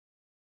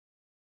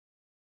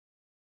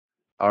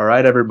All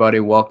right, everybody,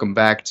 welcome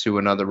back to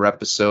another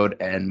episode.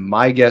 And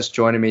my guest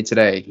joining me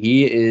today,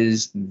 he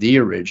is the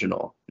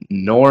original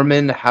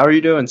Norman. How are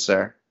you doing,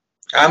 sir?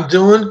 I'm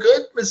doing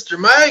good, Mr.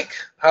 Mike.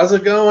 How's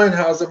it going?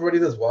 How's everybody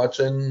that's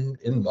watching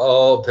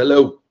involved?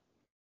 Hello,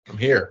 I'm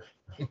here.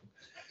 You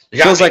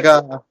got Feels me. like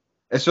a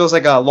it feels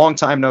like a long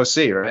time no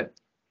see, right?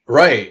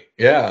 Right.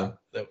 Yeah.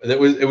 It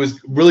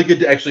was really good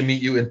to actually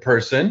meet you in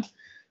person,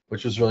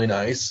 which was really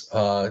nice.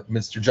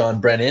 Mr.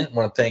 John Brennan,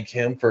 want to thank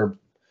him for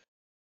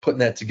putting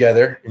that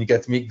together, and you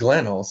got to meet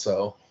Glenn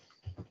also.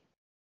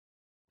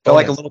 Felt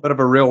like a Bonus. little bit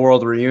of a real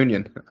world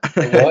reunion.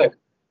 It was.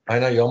 I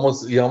know you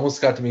almost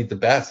got to meet the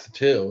Beth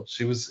too.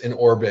 She was in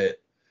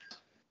orbit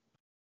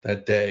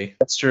that day.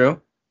 That's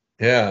true.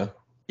 Yeah.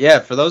 Yeah,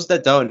 for those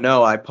that don't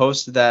know, I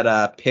posted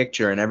that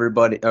picture and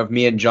everybody of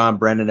me and John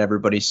Brennan,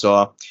 everybody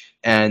saw,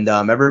 and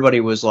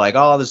everybody was like,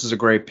 "Oh, this is a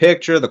great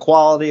picture. The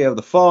quality of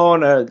the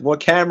phone. What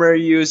camera are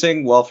you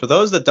using?" Well, for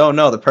those that don't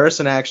know, the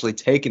person actually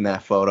taking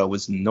that photo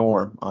was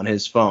Norm on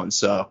his phone.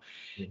 So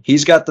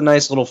he's got the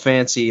nice little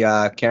fancy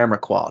camera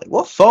quality.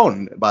 What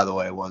phone, by the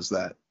way, was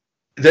that?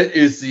 That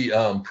is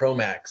the Pro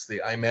Max,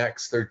 the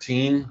IMAX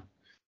 13,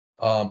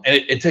 and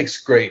it takes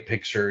great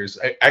pictures.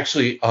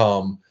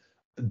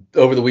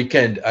 Over the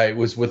weekend, I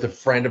was with a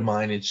friend of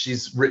mine, and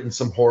she's written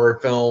some horror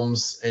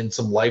films and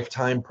some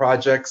Lifetime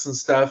projects and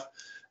stuff.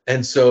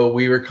 And so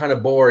we were kind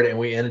of bored, and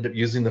we ended up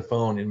using the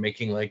phone and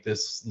making like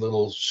this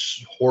little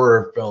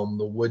horror film,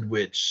 The Wood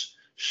Witch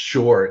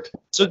short.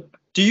 So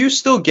do you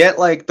still get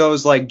like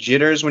those like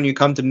jitters when you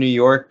come to New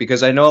York?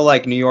 Because I know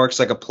like New York's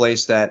like a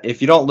place that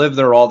if you don't live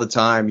there all the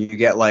time, you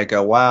get like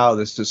a wow,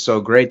 this is so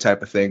great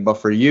type of thing. But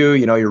for you,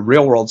 your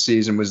real world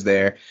season was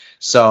there.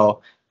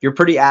 So you're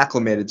pretty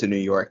acclimated to New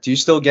York. Do you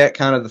still get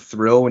kind of the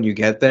thrill when you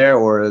get there,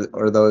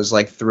 or those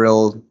like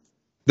the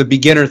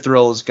beginner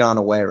thrill has gone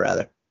away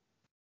rather?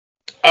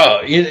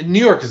 New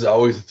York is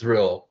always a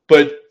thrill,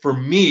 but for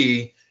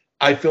me,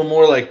 I feel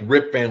more like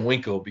Rip Van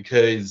Winkle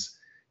because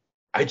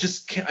I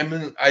just can't. I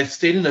mean, I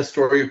stayed in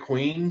Astoria,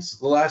 Queens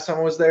the last time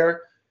I was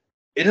there.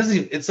 It doesn't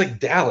even, it's like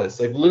Dallas.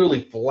 They've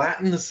literally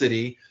flattened the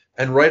city,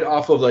 and right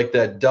off of like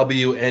that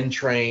WN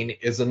train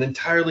is an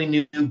entirely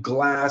new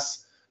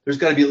glass. There's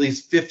got to be at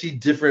least 50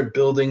 different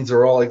buildings.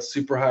 They're all like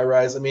super high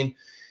rise. I mean,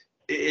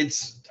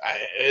 it's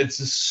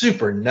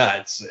super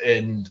nuts.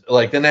 And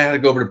like then I had to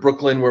go over to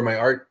Brooklyn where my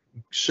art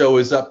show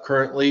is up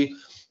currently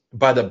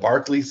by the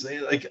Barclays.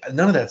 Like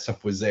none of that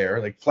stuff was there.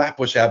 Like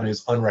Flatbush Avenue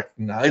is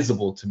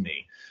unrecognizable to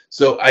me.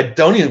 So I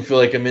don't even feel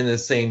like I'm in the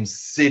same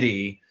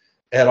city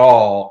at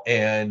all.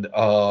 And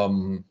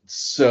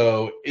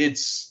so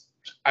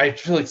I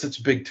feel like such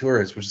a big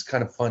tourist, which is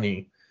kind of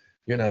funny.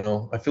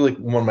 I feel like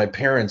when my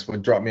parents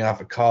would drop me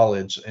off at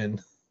college and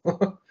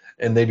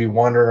and they'd be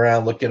wandering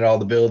around looking at all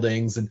the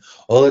buildings and,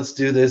 oh, let's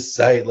do this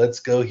site, let's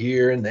go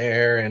here and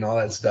there and all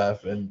that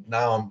stuff. And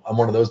now I'm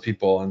one of those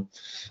people. And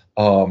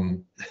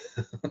um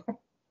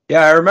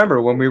Yeah, I remember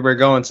when we were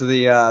going to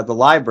the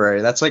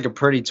library. That's like a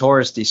pretty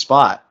touristy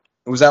spot.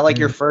 Was that like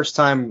your first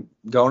time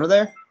going to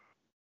there?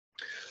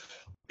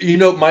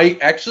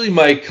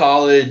 my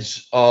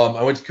college,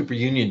 I went to Cooper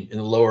Union in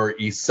the Lower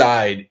East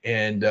Side,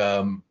 and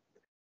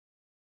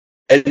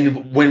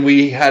when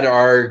we had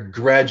our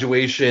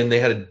graduation, they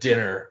had a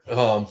dinner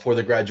for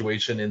the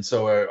graduation, and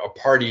so a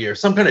party or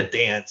some kind of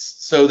dance.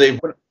 So they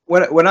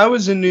When I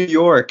was in New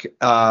York,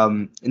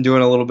 and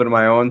doing a little bit of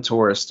my own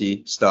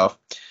touristy stuff,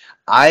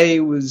 I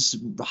was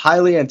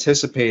highly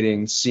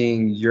anticipating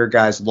seeing your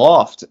guys'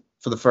 loft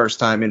for the first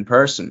time in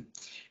person.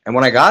 And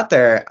when I got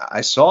there, I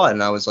saw it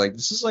and I was like,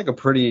 this is like a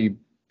pretty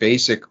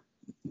basic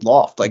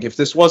loft. Like if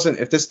this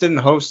didn't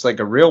host like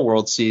a real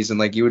world season,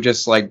 like you would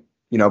just like,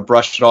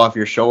 brush it off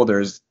your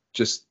shoulders,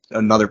 just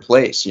another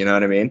place, you know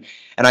what I mean?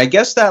 And I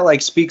guess that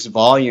like speaks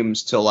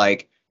volumes to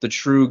like the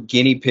true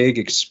guinea pig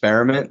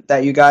experiment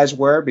that you guys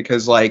were,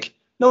 because like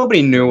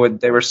nobody knew what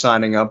they were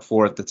signing up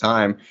for at the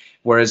time.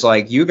 Whereas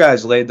like you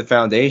guys laid the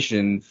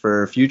foundation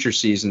for future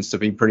seasons to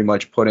be pretty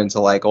much put into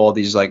like all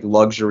these like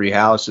luxury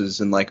houses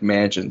and like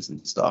mansions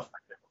and stuff.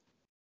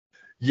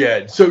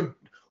 Yeah. So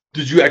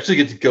did you actually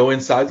get to go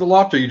inside the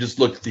loft, or you just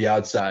looked at the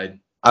outside?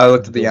 I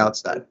looked at the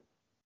outside.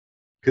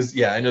 Because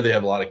yeah, I know they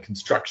have a lot of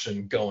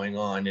construction going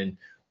on, and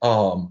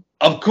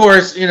of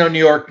course, New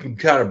York can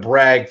kind of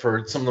brag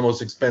for some of the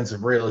most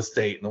expensive real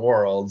estate in the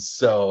world.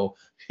 So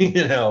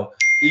even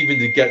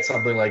to get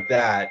something like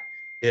that,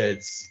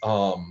 it's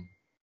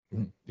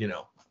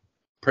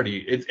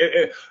pretty.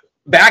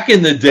 Back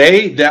in the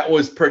day, that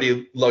was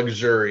pretty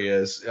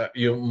luxurious.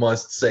 You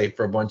must say,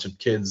 for a bunch of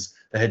kids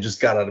that had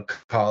just got out of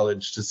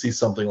college to see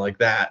something like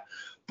that.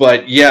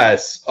 But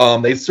yes,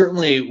 they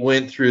certainly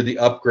went through the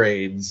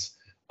upgrades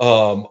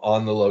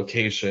on the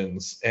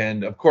locations.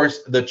 And of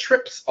course, the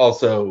trips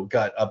also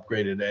got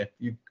upgraded. If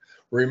you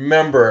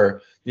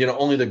remember,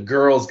 only the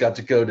girls got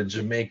to go to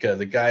Jamaica.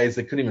 The guys,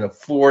 they couldn't even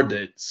afford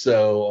it.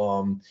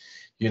 So,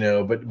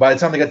 but by the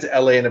time they got to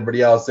LA and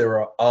everybody else, they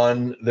were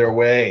on their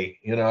way.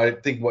 I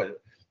think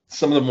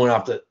some of them went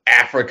off to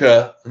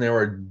Africa and they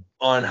were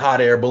on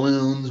hot air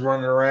balloons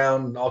running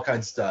around and all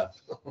kinds of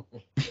stuff.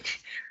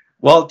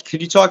 Well,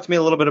 could you talk to me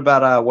a little bit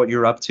about what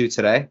you're up to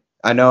today?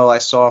 I know I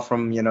saw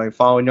from,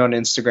 following you on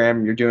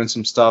Instagram, you're doing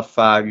some stuff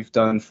you've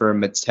done for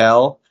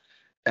Mattel,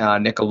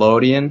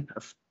 Nickelodeon,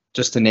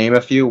 just to name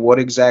a few. What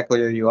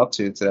exactly are you up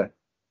to today?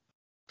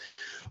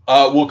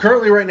 Well,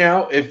 currently, right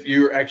now, if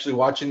you're actually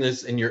watching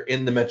this and you're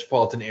in the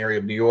metropolitan area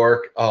of New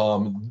York,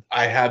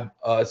 I have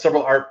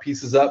several art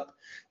pieces up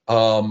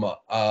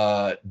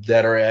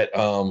that are at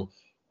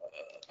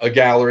a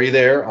gallery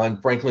there on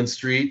Franklin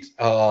Street.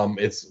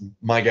 It's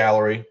my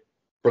gallery,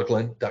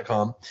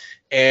 brooklyn.com.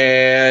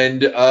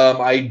 And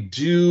I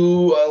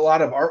do a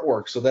lot of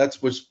artwork, so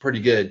that's what's pretty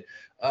good.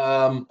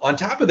 On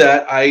top of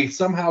that, I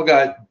somehow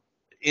got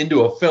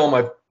into a film.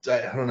 I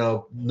don't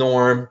know,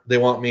 Norm, they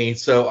want me.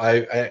 So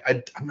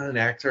I'm not an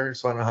actor,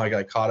 so I don't know how I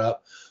got caught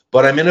up.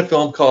 But I'm in a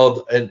film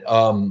called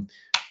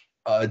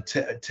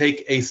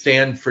Take a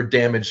Stand for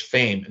Damaged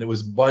Fame. And it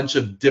was a bunch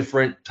of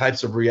different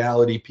types of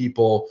reality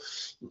people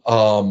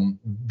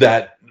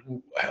that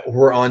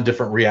were on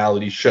different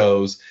reality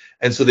shows.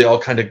 And so they all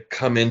kind of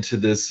come into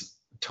this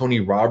Tony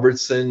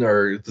Robertson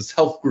or this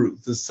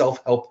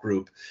self-help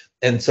group.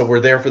 And so we're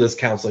there for this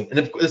counseling.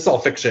 And it's all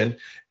fiction.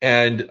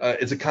 And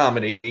it's a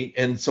comedy.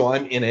 And so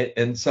I'm in it.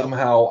 And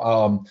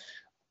somehow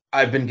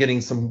I've been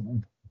getting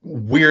some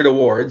weird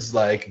awards,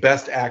 like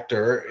Best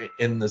Actor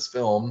in this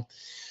film.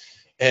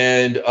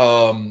 And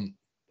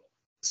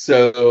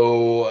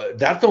so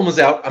that film is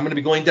out. I'm going to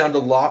be going down to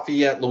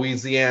Lafayette,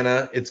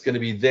 Louisiana. It's going to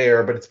be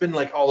there, but it's been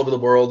like all over the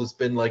world. It's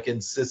been like in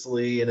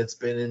Sicily, and it's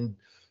been in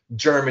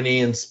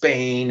Germany and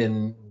Spain,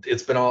 and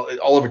it's been all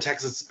over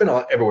Texas. It's been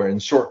everywhere in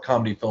short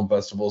comedy film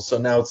festivals. So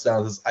now it's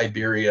down to this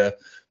Iberia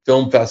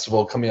Film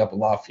Festival coming up in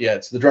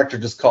Lafayette. So the director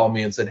just called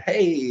me and said,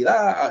 "Hey,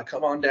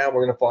 come on down.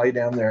 We're going to fly you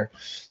down there."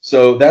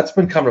 So that's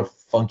been kind of a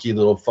funky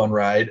little fun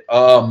ride.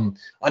 On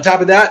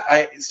top of that,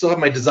 I still have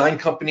my design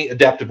company,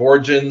 Adaptive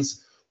Origins.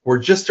 We're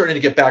just starting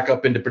to get back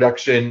up into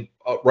production.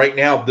 Right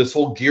now, this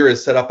whole gear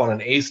is set up on an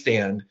A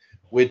stand,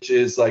 which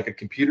is like a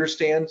computer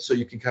stand. So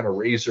you can kind of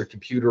raise your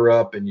computer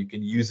up and you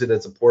can use it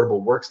as a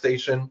portable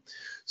workstation.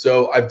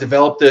 So I've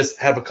developed this,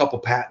 have a couple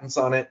patents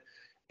on it,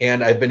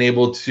 and I've been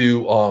able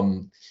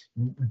to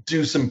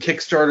do some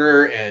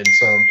Kickstarter and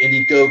some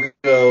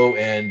Indiegogo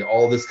and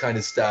all this kind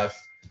of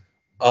stuff,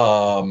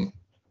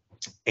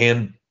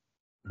 and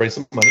raise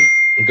some money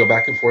and go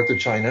back and forth to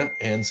China.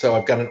 And so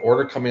I've got an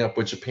order coming up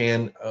with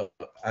Japan.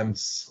 I'm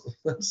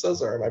so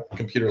sorry, my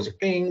computer's like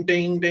ding,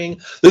 ding, ding.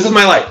 This is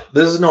my life.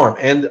 This is Norm.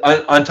 And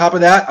on top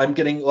of that, I'm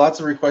getting lots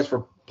of requests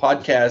for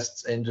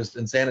podcasts and just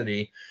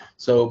insanity.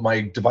 So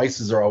my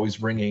devices are always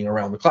ringing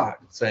around the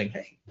clock saying,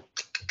 "Hey,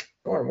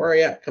 Norm, where are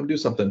you at? Come do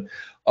something."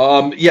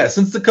 Yeah,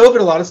 since the COVID,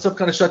 a lot of stuff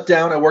kind of shut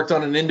down. I worked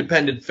on an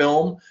independent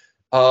film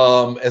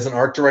as an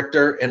art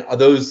director, and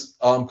those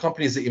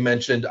companies that you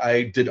mentioned,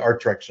 I did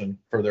art direction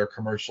for their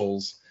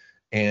commercials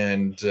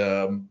and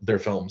their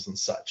films and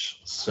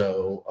such.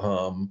 So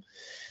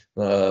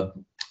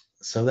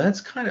so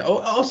that's kind of.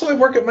 Also, I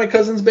work at my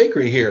cousin's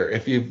bakery here.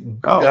 If you've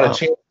got a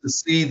chance to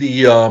see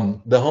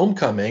the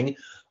homecoming,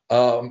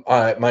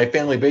 my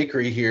family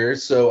bakery here.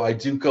 So I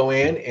do go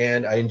in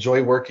and I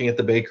enjoy working at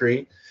the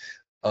bakery.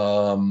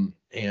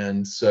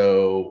 And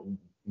so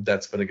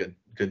that's been a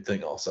good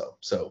thing also.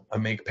 So I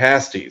make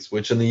pasties,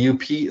 which in the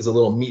UP is a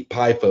little meat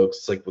pie, folks.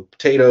 It's like with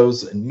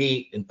potatoes and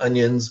meat and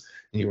onions,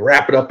 and you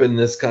wrap it up in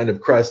this kind of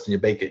crust and you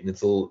bake it, and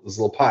it's this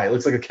little pie. It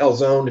looks like a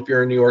calzone if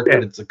you're in New York,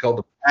 but it's called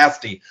a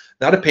pasty,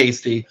 not a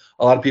pasty.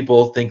 A lot of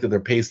people think that they're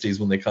pasties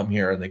when they come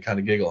here, and they kind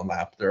of giggle and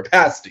laugh. They're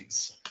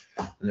pasties.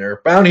 And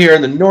they're found here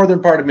in the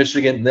northern part of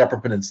Michigan, in the Upper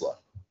Peninsula.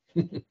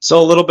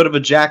 So a little bit of a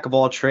jack of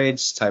all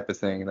trades type of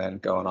thing then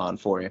going on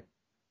for you.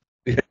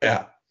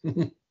 Yeah.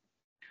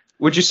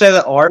 Would you say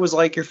that art was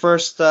like your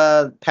first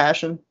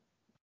passion?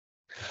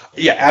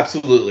 Yeah,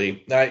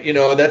 absolutely. My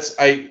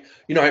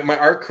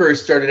art career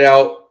started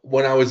out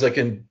when I was like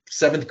in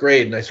 7th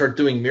grade, and I started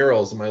doing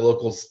murals in my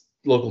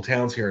local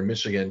towns here in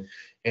Michigan.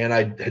 And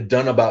I had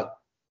done about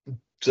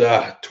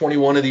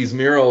 21 of these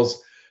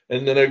murals,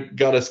 and then I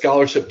got a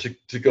scholarship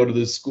to go to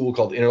this school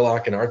called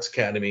Interlochen Arts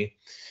Academy.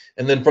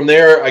 And then from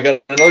there, I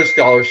got another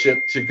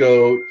scholarship to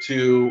go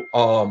to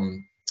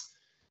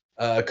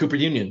Cooper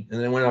Union, and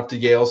then went off to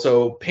Yale.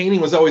 So painting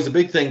was always a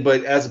big thing,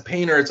 but as a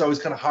painter, it's always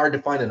kind of hard to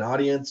find an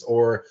audience,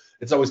 or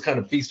it's always kind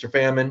of feast or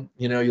famine.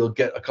 You'll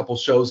get a couple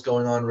shows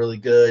going on really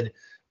good,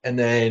 and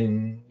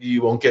then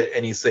you won't get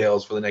any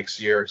sales for the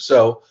next year.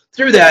 So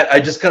through that, I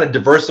just kind of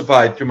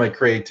diversified through my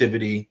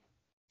creativity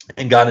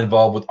and got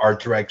involved with art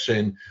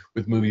direction,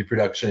 with movie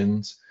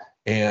productions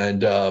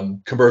and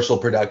commercial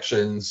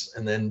productions,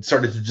 and then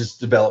started to just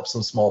develop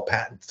some small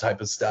patent type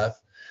of stuff.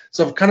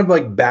 So I've kind of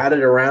like batted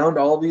around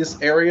all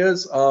these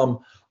areas.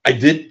 I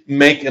did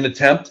make an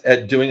attempt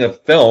at doing a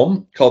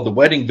film called The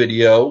Wedding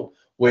Video,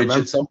 which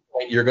at some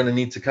point you're going to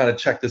need to kind of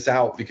check this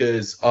out,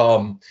 because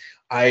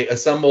I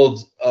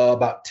assembled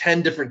about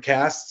 10 different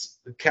cast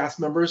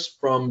members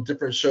from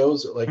different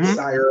shows, like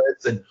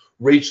Cyrus and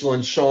Rachel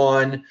and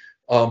Sean,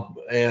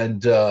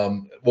 and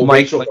Mike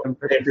Rachel from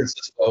San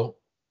Francisco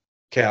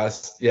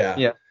cast.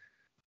 Yeah.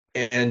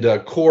 and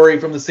Corey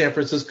from the San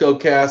Francisco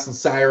cast, and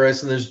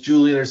Cyrus, and there's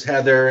Julie, and there's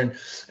Heather,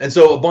 and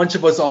so a bunch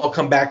of us all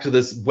come back to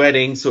this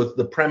wedding. So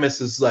the premise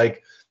is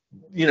like,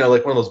 you know,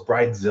 like one of those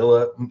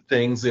Bridezilla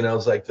things, you know,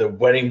 it's like the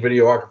wedding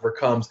videographer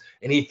comes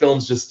and he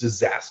films just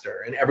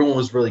disaster, and everyone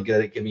was really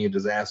good at giving you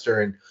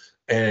disaster,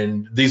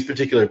 and these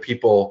particular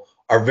people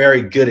are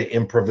very good at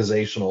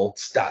improvisational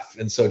stuff,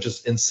 and so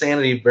just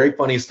insanity, very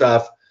funny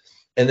stuff.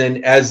 And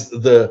then as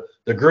the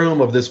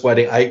groom of this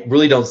wedding, I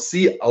really don't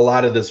see a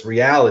lot of this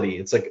reality.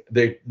 It's like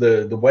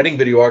the wedding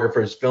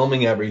videographer is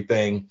filming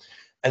everything,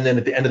 and then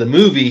at the end of the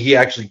movie, he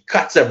actually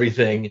cuts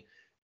everything,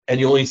 and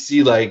you only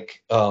see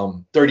like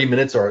 30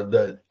 minutes,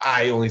 or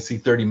I only see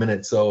 30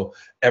 minutes. So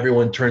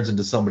everyone turns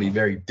into somebody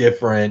very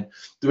different.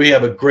 We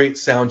have a great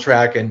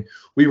soundtrack, and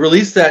we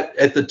released that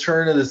at the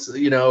turn of this,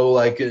 you know,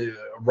 like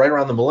right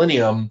around the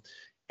millennium,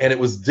 and it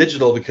was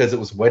digital because it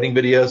was wedding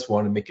videos. We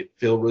wanted to make it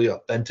feel really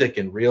authentic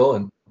and real.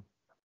 And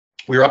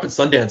we were up at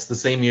Sundance the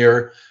same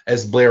year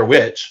as Blair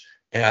Witch.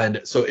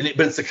 And so,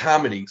 but it's a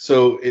comedy.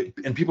 So,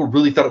 and people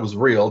really thought it was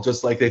real,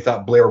 just like they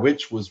thought Blair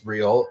Witch was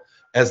real,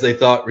 as they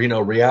thought, you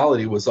know,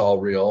 reality was all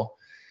real.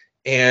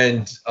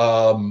 And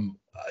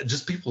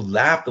just people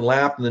laughed and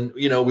laughed. And then,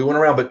 you know, we went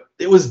around, but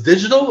it was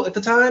digital at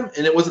the time,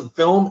 and it wasn't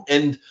film.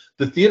 And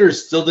the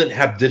theaters still didn't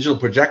have digital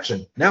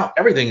projection. Now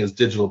everything is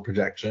digital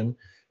projection,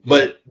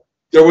 but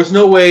there was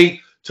no way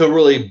to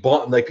really,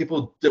 like,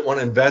 people didn't want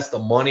to invest the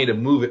money to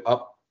move it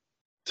up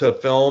to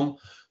film.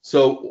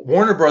 So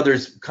Warner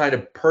Brothers kind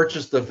of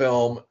purchased the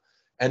film,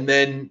 and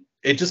then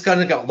it just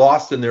kind of got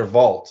lost in their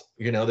vault.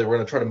 You know, they were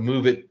going to try to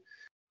move it,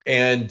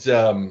 and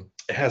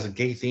it has a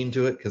gay theme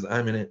to it because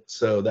I'm in it,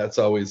 so that's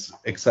always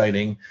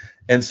exciting.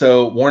 And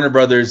so Warner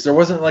Brothers, there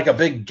wasn't like a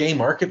big gay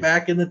market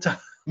back in the time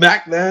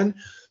back then.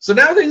 So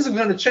now things have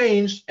kind of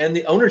changed, and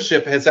the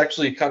ownership has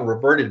actually kind of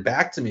reverted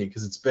back to me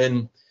because it's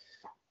been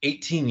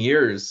 18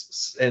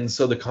 years. And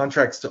so the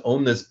contracts to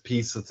own this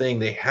piece of thing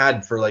they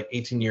had for like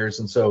 18 years.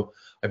 And so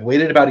I've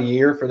waited about a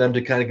year for them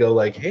to kind of go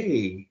like,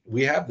 hey,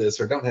 we have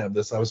this or don't have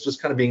this. I was just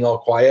kind of being all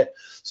quiet.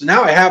 So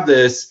now I have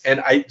this,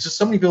 and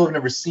so many people have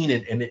never seen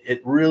it, and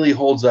it really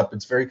holds up.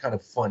 It's very kind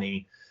of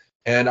funny.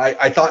 And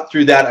I thought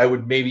through that I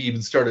would maybe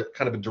even start a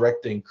kind of a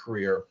directing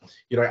career.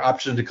 You know, I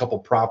optioned a couple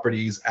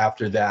properties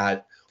after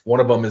that. One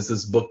of them is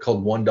this book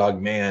called One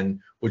Dog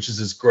Man, which is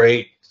this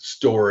great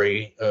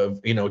story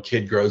of, you know, a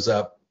kid grows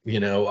up, you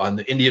know, on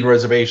the Indian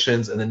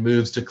reservations and then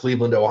moves to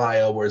Cleveland,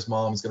 Ohio, where his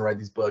mom's going to write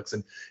these books.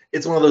 And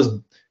it's one of those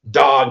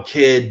dog,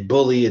 kid,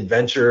 bully,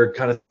 adventure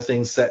kind of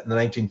things set in the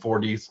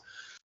 1940s.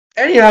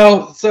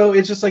 Anyhow, so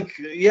it's just like,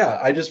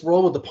 yeah, I just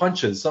roll with the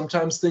punches.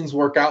 Sometimes things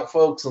work out,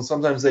 folks, and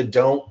sometimes they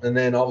don't. And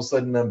then all of a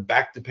sudden I'm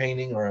back to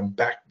painting, or I'm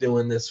back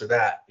doing this or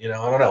that. You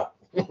know, I don't know.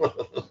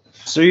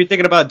 So you're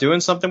thinking about doing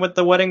something with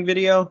the wedding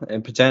video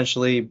and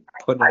potentially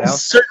putting it out? I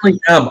certainly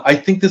am. I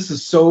think this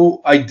is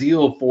so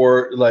ideal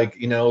for, like,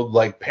 you know,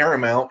 like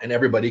Paramount and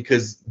everybody,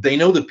 because they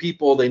know the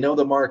people, they know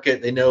the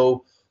market, they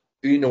know,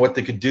 you know, what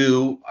they could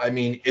do. I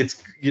mean,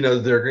 it's, you know,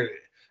 they're gonna,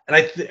 and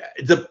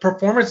the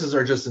performances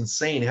are just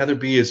insane. Heather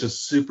B is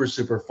just super,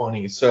 super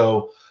funny.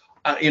 So,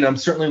 you know, I'm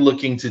certainly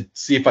looking to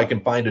see if I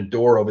can find a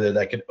door over there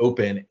that can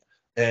open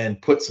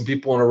and put some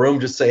people in a room,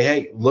 just say,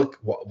 hey, look,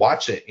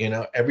 watch it, you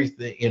know,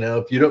 everything, you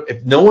know,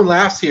 if no one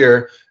laughs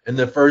here in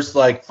the first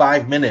like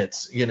 5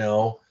 minutes, you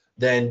know,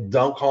 then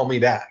don't call me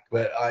back.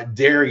 But I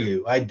dare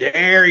you,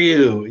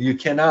 you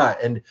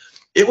cannot. And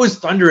it was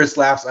thunderous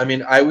laughs. I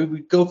mean, we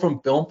would go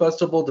from film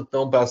festival to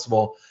film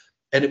festival,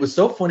 and it was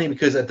so funny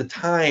because at the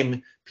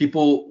time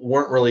people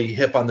weren't really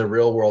hip on the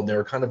real world. They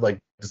were kind of like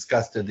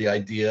disgusted the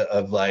idea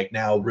of like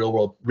now real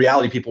world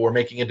reality people were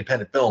making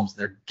independent films.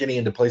 They're getting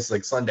into places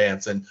like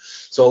Sundance, and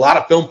so a lot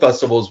of film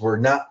festivals were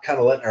not kind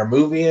of letting our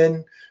movie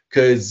in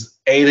because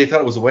they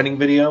thought it was a wedding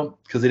video,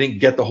 because they didn't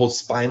get the whole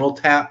Spinal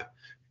Tap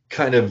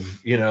kind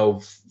of, you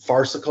know,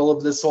 farcical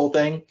of this whole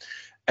thing.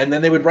 And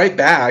then they would write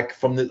back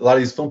from a lot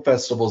of these film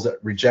festivals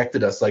that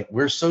rejected us, like,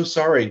 we're so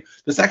sorry,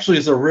 this actually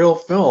is a real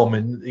film,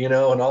 and, you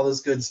know, and all this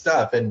good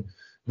stuff, and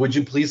would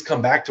you please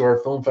come back to our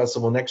film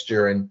festival next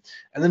year? And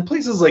then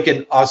places like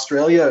in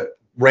Australia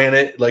ran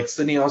it, like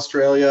Sydney,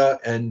 Australia,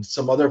 and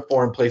some other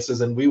foreign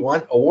places, and we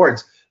won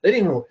awards. They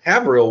didn't even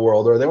have Real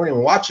World, or they weren't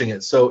even watching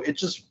it. So it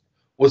just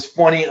was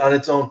funny on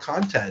its own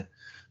content.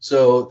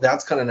 So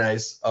that's kind of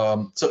nice.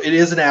 So it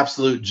is an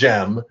absolute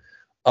gem.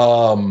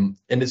 And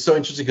it's so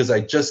interesting because I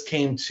just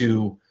came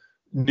to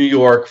New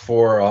York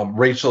for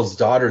Rachel's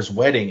daughter's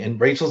wedding, and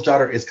Rachel's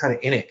daughter is kind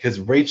of in it because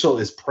Rachel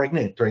is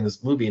pregnant during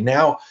this movie, and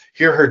now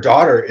here her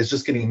daughter is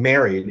just getting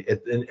married,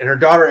 and her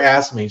daughter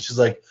asked me, she's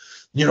like,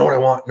 you know what I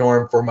want,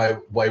 Norm, for my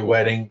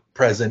wedding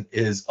present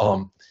is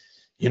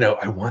you know,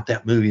 I want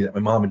that movie that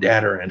my mom and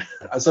dad are in.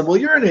 I said, well,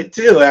 you're in it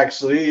too,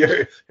 actually.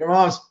 Your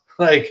mom's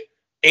like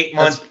 8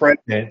 months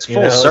pregnant. It's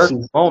full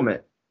circle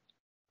moment.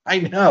 I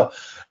know.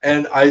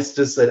 And I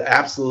just said,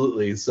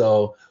 absolutely.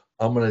 So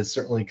I'm going to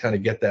certainly kind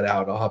of get that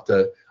out. I'll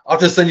have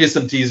to send you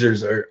some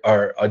teasers or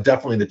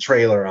definitely the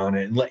trailer on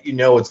it and let you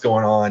know what's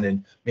going on.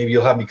 And maybe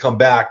you'll have me come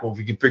back if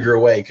we can figure a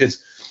way.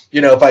 Because,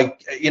 you know, if I,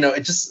 you know,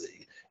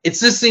 it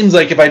just seems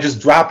like if I just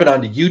drop it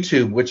onto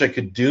YouTube, which I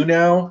could do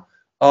now,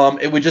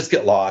 it would just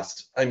get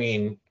lost. I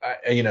mean,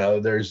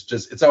 there's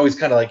just, it's always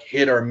kind of like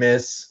hit or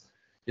miss.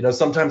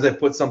 Sometimes I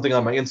put something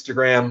on my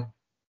Instagram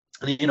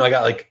and, I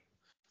got like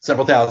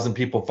several thousand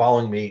people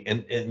following me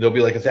and there'll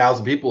be like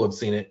 1,000 people have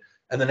seen it.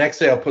 And the next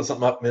day I'll put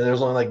something up and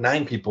there's only like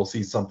 9 people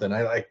see something.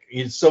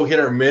 It's so hit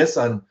or miss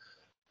on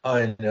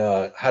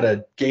how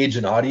to gauge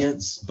an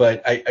audience.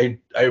 But I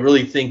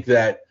really think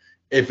that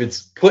if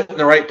it's put in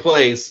the right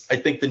place, I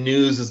think the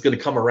news is going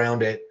to come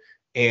around it.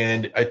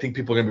 And I think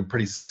people are going to be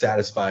pretty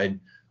satisfied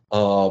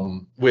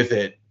with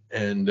it.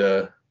 And,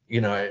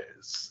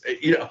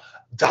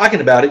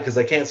 talking about it, because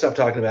I can't stop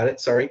talking about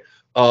it. Sorry.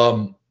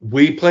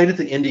 We played at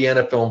the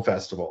Indiana Film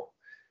Festival.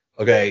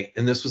 Okay.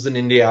 And this was in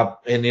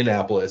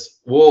Indianapolis.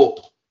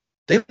 Well,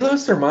 they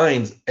lost their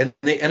minds and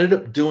they ended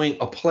up doing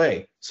a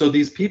play. So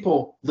these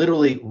people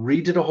literally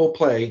redid a whole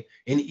play.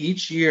 And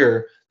each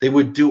year they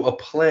would do a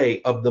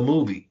play of the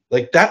movie.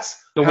 Like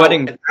that's the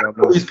wedding.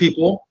 These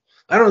people.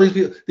 I don't know these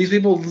people. These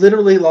people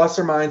literally lost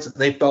their minds and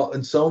they fell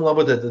so in love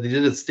with it that they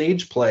did a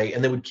stage play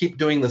and they would keep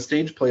doing the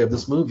stage play of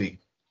this movie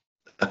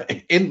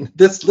in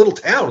this little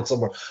town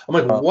somewhere. I'm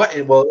like, what?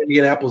 Well,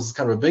 Indianapolis is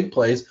kind of a big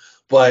place,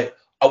 but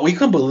we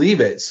couldn't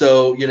believe it.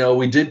 So,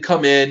 we did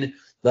come in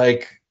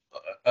like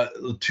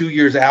 2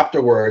 years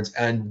afterwards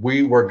and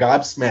we were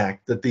gobsmacked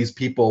that these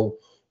people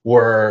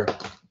were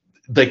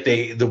like,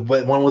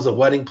 one was a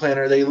wedding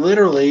planner. They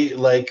literally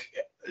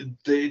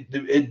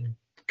it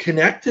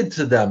connected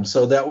to them.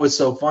 So that was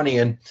so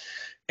funny.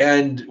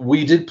 And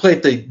we did play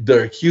at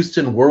the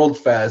Houston World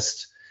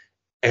Fest.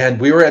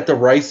 And we were at the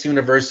Rice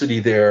University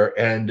there,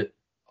 and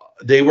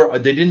they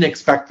didn't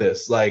expect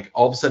this. Like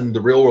all of a sudden, the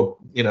real world,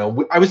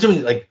 I was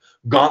doing like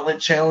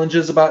gauntlet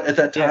challenges at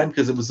that time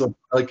because it was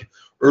like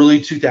early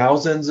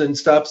 2000s and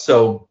stuff.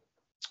 So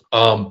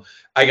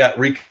I got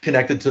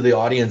reconnected to the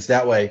audience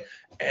that way.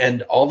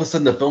 And all of a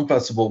sudden, the film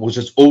festival was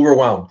just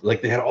overwhelmed.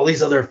 Like they had all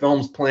these other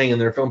films playing in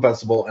their film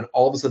festival, and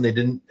all of a sudden, they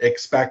didn't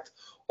expect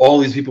all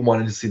these people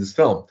wanted to see this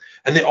film.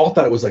 And they all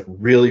thought it was like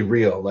really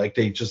real. Like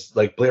they just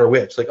like Blair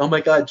Witch, like, oh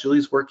my God,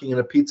 Julie's working in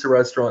a pizza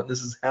restaurant.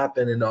 This has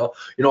happened. And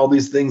all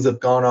these things have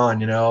gone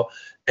on,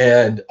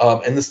 and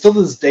still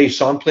to this day,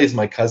 Sean plays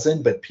my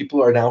cousin, but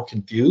people are now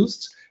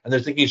confused and they're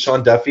thinking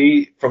Sean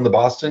Duffy from the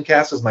Boston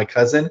cast is my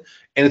cousin.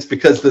 And it's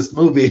because this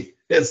movie,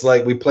 it's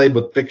like we played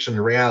with fiction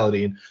and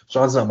reality, and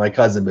Sean's not my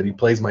cousin, but he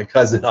plays my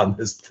cousin on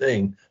this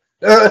thing.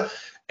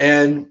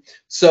 And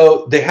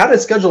so they had to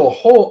schedule a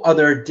whole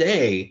other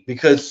day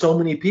because so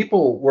many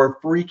people were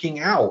freaking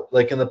out,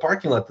 like in the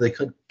parking lot, they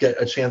couldn't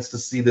get a chance to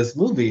see this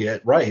movie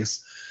at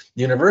Rice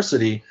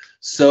University.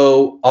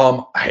 So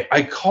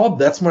I called,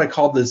 that's when I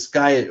called this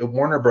guy at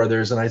Warner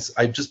Brothers, and I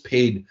just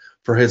paid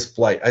for his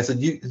flight. I said,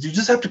 you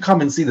just have to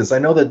come and see this. I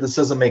know that this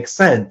doesn't make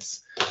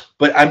sense,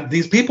 but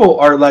these people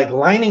are like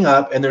lining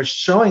up and they're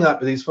showing up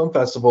at these film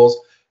festivals,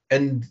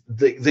 and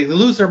they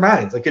lose their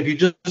minds. Like if you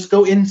just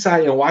go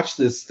inside and watch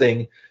this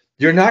thing,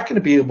 you're not going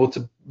to be able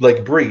to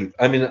like breathe.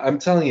 I mean, I'm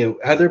telling you,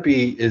 Heather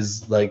B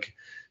is like,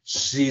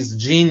 she's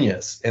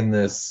genius in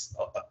this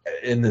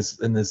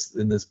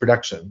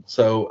production.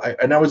 So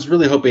I was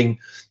really hoping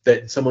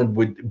that someone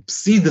would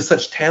see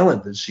such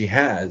talent that she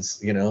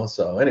has,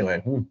 So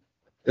anyway,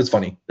 it's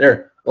funny.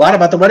 There, a lot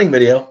about the wedding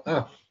video.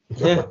 Oh.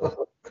 Yeah.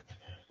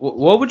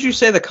 What would you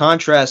say the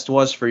contrast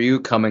was for you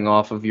coming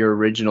off of your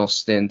original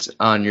stint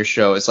on your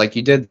show? It's like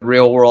you did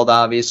Real World,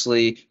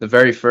 obviously, the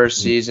very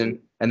first season,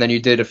 and then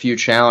you did a few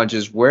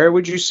challenges. Where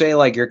would you say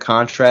like your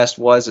contrast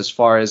was as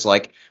far as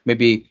like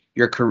maybe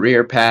your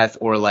career path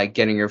or like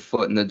getting your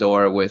foot in the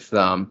door with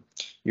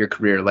your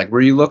career? Like,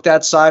 were you looked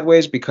at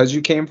sideways because you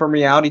came from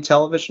reality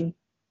television?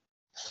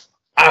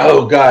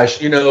 Oh gosh,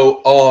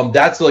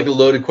 that's like a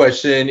loaded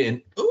question,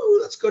 and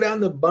let's go down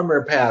the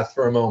bummer path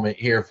for a moment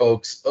here,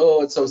 folks.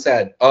 Oh, it's so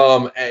sad.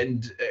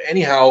 And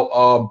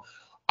anyhow,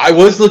 I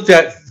was looked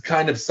at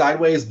kind of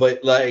sideways,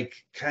 but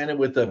like kind of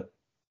with a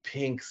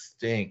pink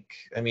stink.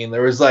 I mean,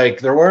 there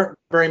weren't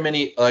very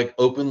many like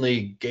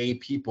openly gay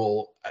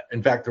people.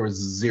 In fact, there was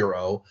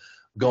zero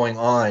going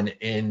on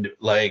in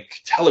like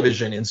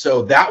television, and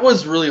so that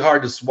was really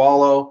hard to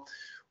swallow.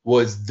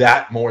 Was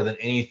that more than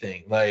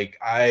anything? Like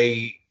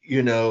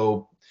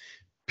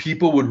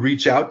people would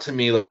reach out to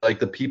me, like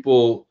the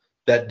people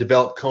that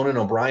developed Conan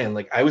O'Brien.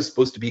 Like I was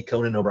supposed to be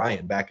Conan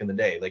O'Brien back in the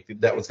day. Like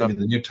that was gonna be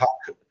the new talk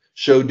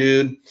show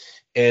dude.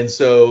 And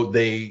so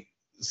they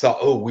saw,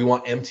 oh, we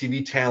want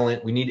MTV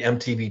talent. We need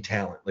MTV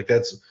talent. Like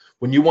that's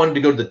when you wanted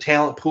to go to the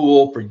talent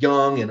pool for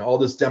young and all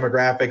this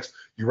demographics.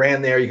 You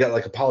ran there. You got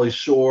like a Pauly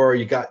Shore.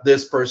 You got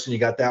this person. You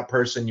got that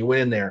person. You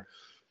went in there.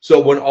 So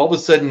when all of a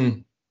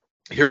sudden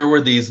here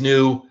were these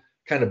new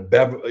kind of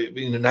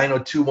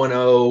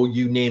 90210,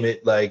 you name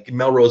it, like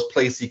Melrose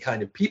Placey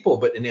kind of people,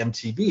 but in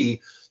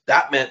MTV,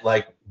 that meant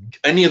like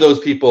any of those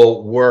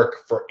people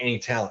work for any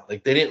talent.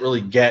 Like they didn't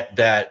really get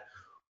that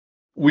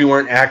we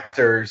weren't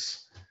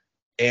actors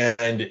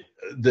and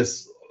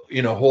this,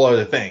 whole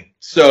other thing.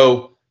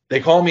 So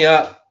they called me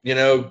up,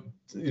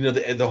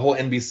 the whole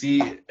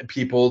NBC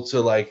people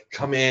to like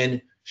come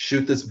in,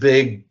 shoot this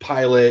big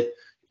pilot,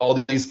 all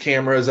these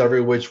cameras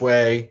every which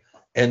way,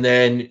 and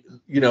then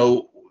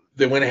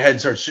they went ahead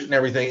and started shooting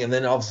everything, and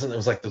then all of a sudden it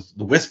was like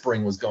the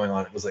whispering was going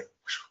on. It was like,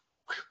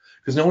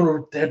 because no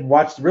one had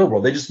watched The Real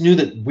World. They just knew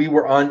that we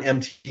were on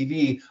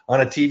MTV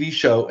on a TV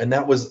show, and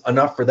that was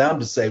enough for them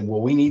to say, well,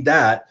 we need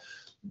that.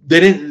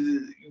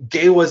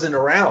 Gay wasn't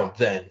around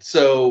then.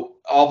 So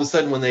all of a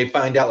sudden when they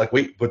find out, like,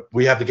 wait, but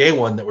we have the gay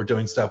one that we're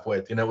doing stuff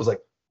with, it was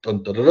like,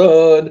 dun, dun, dun,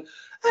 dun,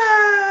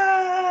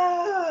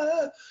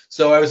 ah.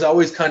 So I was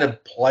always kind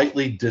of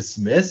politely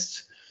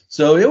dismissed.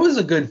 So it was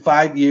a good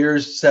 5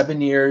 years,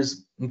 7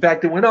 years. In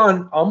fact, it went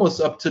on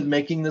almost up to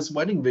making this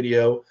wedding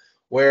video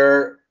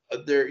where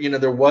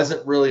there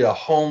wasn't really a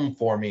home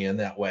for me in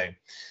that way.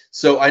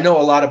 So I know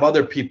a lot of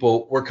other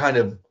people were kind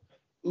of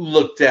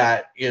looked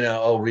at,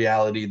 oh,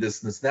 reality,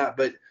 this and this and that.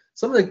 But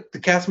some of the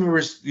cast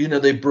members,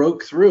 they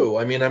broke through.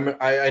 I mean,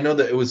 I know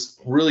that it was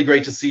really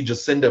great to see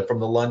Jacinda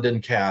from the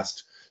London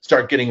cast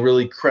start getting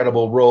really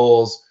credible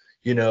roles.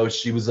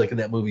 She was like in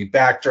that movie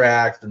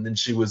Backdraft, and then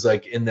she was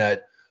like in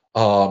that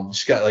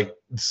she got like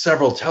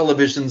several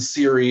television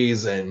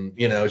series, and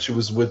she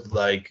was with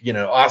like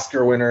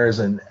Oscar winners,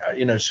 and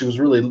she was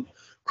really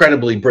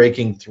credibly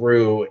breaking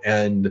through,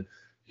 and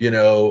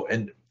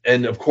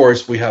and of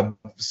course we have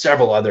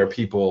several other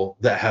people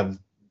that have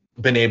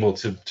been able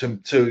to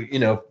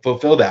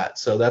fulfill that,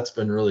 so that's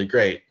been really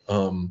great.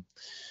 I'm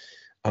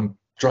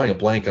drawing a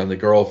blank on the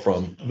girl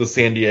from the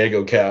San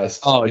Diego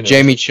cast.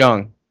 Jamie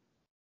Chung.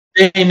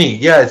 Jamie,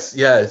 yes,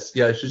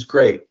 she's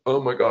great. Oh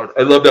my god,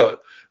 I love that.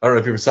 I don't know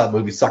if you ever saw the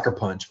movie Sucker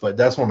Punch, but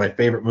that's one of my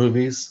favorite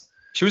movies.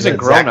 She was in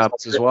Grown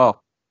Ups as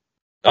well.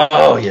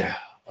 Oh yeah,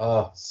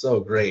 oh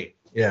so great.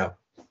 Yeah,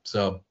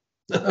 so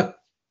yeah,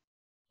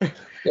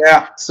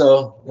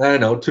 so I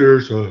know,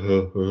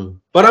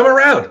 but I'm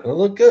around. I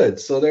look good,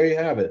 so there you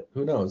have it.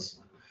 Who knows?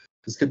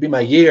 This could be my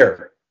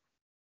year.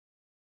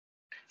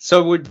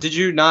 So did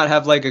you not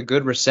have like a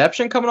good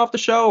reception coming off the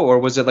show, or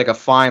was it like a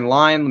fine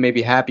line,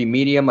 maybe happy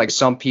medium? Like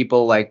some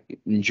people like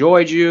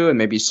enjoyed you and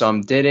maybe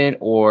some didn't,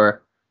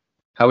 or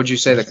how would you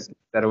say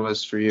that it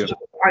was for you?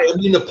 I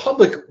mean, the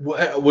public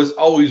was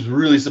always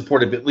really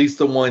supportive, at least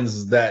the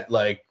ones that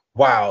like,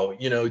 wow,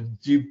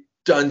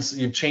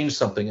 you've changed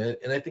something.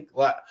 And I think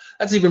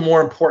that's even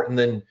more important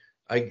than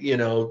I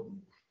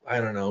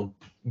don't know,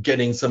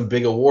 getting some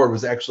big award,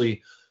 was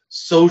actually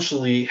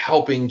socially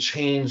helping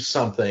change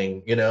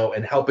something,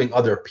 and helping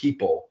other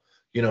people,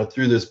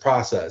 through this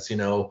process,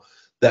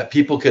 that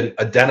people could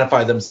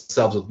identify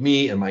themselves with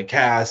me and my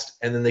cast,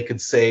 and then they could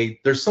say,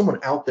 there's someone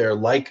out there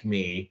like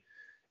me,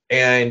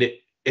 and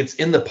it's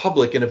in the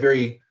public in a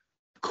very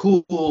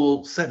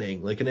cool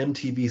setting, like an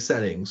MTV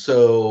setting.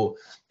 So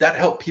that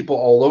helped people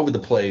all over the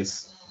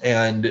place,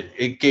 and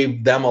it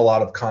gave them a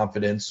lot of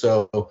confidence.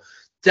 So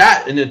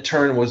that in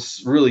turn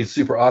was really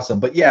super awesome.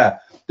 But yeah,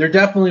 there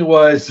definitely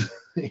was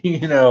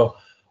it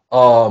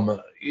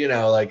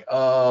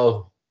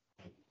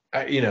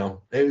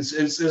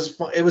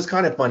was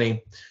kind of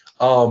funny.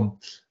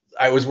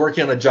 I was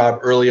working on a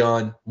job early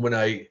on when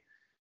I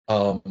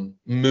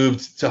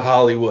moved to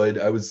Hollywood.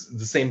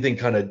 The same thing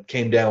kind of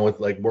came down with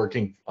like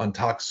working on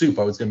Talk Soup.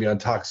 I was going to be on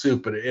Talk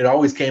Soup, but it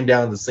always came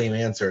down to the same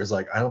answer. It's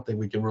like, I don't think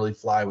we can really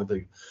fly with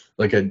a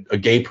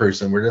gay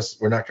person. We're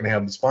not going to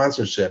have the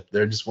sponsorship.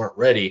 They just weren't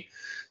ready.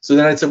 So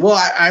then I said, well,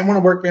 I want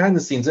to work behind the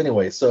scenes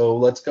anyway, so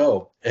let's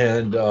go.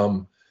 And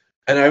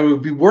I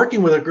would be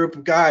working with a group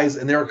of guys,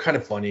 and they were kind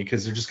of funny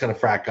because they're just kind of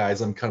frat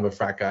guys. I'm kind of a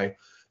frat guy.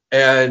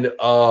 And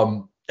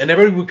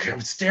everybody would kind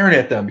of staring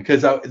at them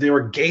because they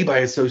were gay by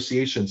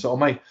association.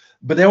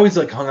 But they always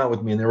like hung out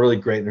with me, and they're really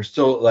great. And they're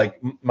still like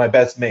my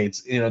best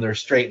mates, they're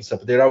straight and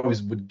stuff, but they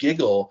always would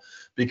giggle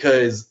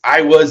because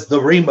I was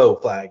the rainbow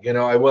flag.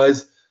 I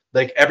was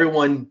like,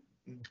 everyone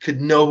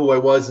could know who I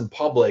was in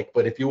public,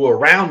 but if you were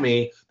around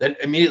me, then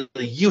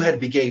immediately you had to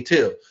be gay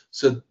too.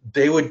 So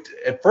they would,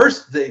 at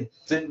first they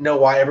didn't know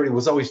why everybody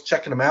was always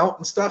checking them out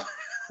and stuff.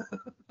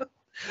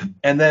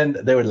 And then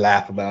they would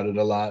laugh about it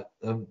a lot.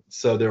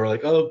 So they were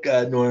like, oh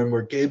God, Norm,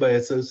 we're gay by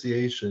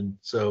association.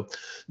 So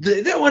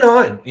that went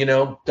on,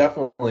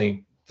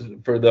 definitely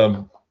for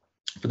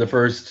the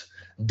first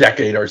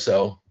decade or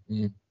so.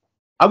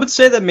 I would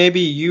say that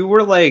maybe you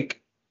were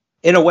like,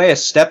 in a way, a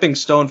stepping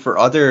stone for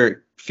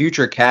other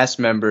future cast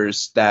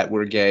members that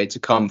were gay to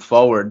come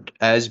forward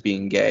as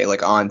being gay,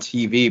 like on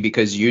TV,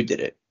 because you did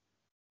it,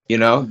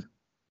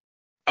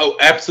 Oh,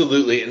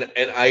 absolutely.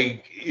 And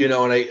I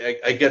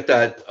get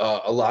that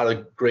a lot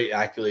of great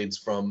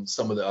accolades from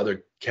some of the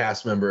other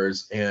cast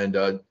members,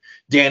 and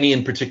Danny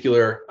in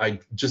particular. I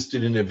just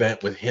did an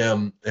event with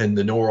him in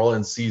the New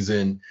Orleans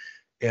season,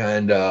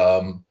 and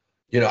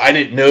I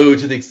didn't know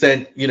to the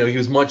extent, he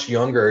was much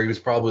younger. He was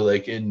probably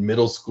like in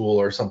middle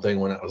school or something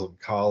when I was in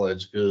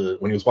college,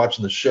 when he was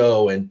watching the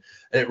show, and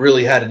it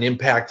really had an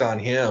impact on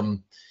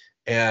him.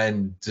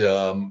 And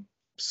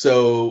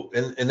so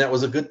that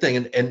was a good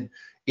thing. And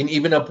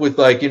even up with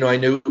like, I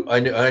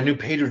knew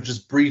Pedro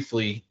just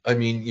briefly. I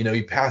mean,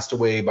 he passed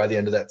away by the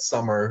end of that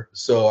summer.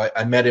 So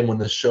I met him when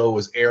the show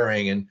was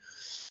airing, and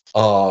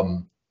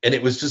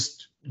it was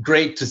just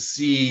great to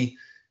see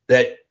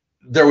that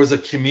there was a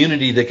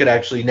community that could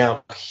actually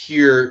now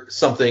hear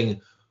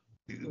something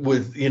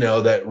with, you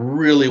know, that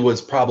really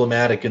was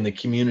problematic in the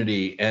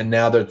community, and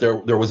now that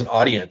there was an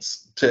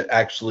audience to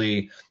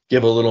actually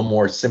give a little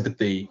more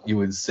sympathy, you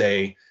would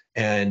say,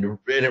 and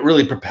it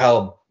really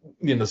propelled,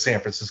 you know,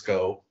 San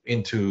Francisco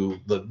into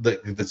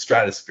the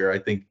stratosphere. I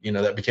think, you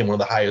know, that became one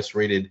of the highest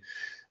rated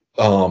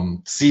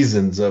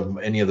seasons of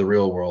any of the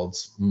Real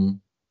Worlds.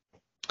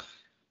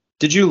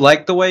 Did you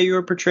like the way you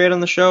were portrayed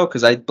on the show?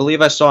 Because I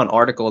believe I saw an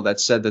article that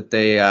said that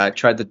they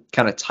tried to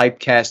kind of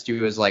typecast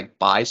you as like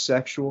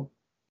bisexual.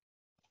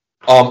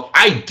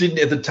 I didn't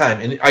at the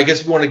time, and I guess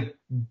if you want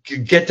to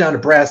get down to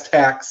brass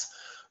tacks,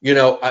 you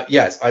know,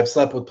 yes, I've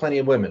slept with plenty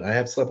of women. I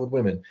have slept with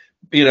women,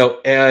 you know,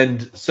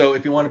 and so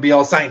if you want to be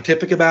all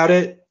scientific about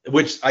it,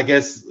 which I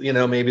guess, you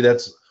know, maybe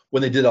that's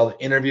when they did all the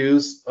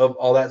interviews of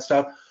all that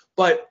stuff,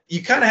 but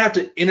you kind of have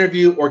to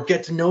interview or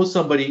get to know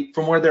somebody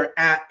from where they're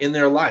at in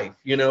their life,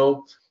 you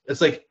know.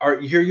 It's like,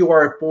 here you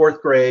are at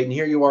fourth grade, and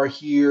here you are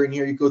here, and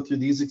here you go through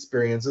these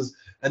experiences,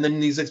 and then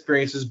these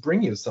experiences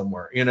bring you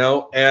somewhere, you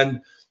know, and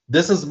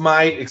this is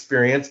my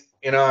experience.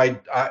 You know, I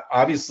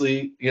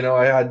obviously, you know,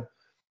 I had,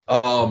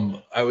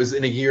 I was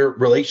in a year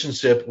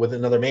relationship with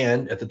another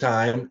man at the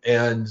time.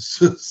 And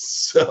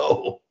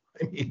so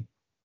I mean,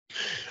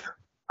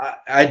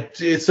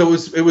 so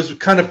it was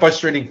kind of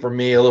frustrating for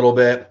me a little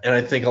bit. And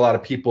I think a lot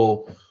of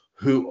people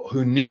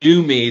who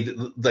knew me,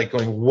 like,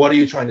 going, what are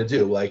you trying to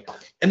do? Like,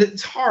 and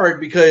it's hard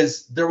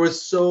because there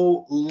was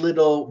so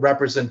little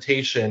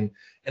representation,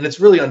 and it's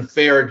really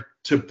unfair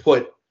to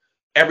put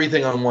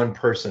everything on one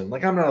person.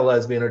 Like, I'm not a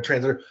lesbian or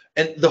transgender,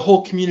 and the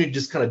whole community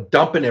just kind of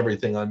dumping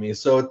everything on me.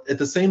 So at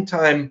the same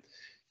time,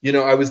 you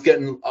know, I was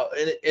getting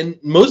and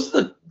most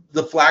of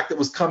the flack that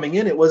was coming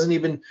in, it wasn't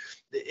even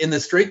in the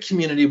straight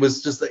community,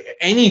 was just like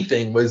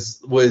anything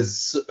was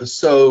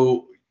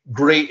so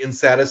great and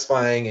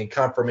satisfying and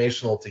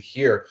confirmational to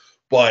hear.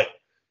 But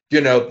you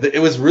know, it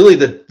was really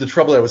the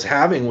trouble I was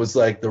having was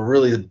like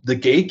the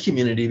gay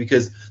community,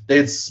 because they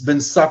had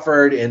been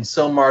suffered and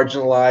so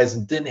marginalized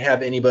and didn't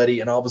have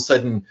anybody, and all of a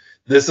sudden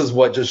this is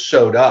what just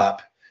showed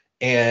up,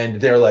 and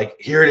they're like,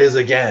 here it is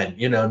again,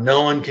 you know,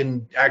 no one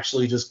can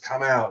actually just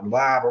come out and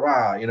blah blah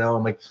blah, you know.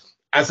 I'm like,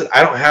 I said,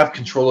 I don't have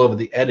control over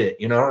the edit,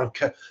 you know,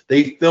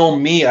 they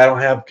film me, I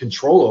don't have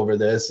control over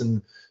this.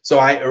 And so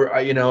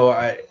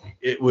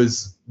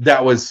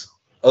that was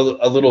a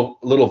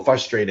little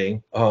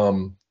frustrating.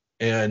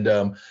 And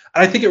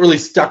I think it really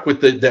stuck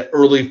with the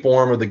early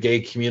form of the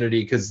gay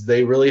community, because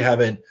they really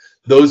haven't,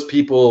 those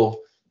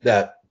people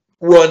that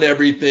run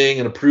everything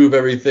and approve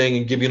everything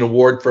and give you an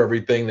award for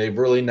everything, they've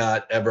really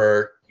not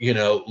ever, you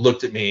know,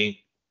 looked at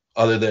me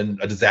other than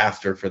a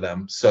disaster for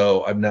them.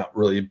 So I've not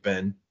really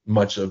been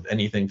much of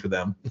anything for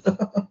them.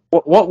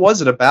 What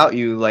was it about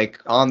you, like,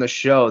 on the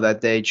show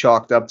that they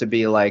chalked up to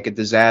be like a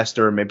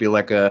disaster or maybe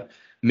like a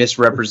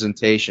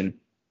misrepresentation?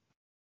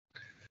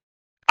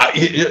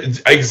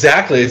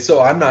 Exactly.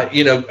 So I'm not,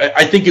 you know,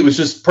 I think it was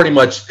just pretty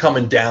much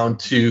coming down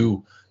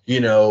to, you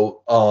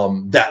know,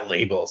 that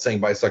label, saying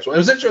bisexual. It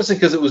was interesting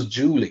because it was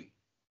Julie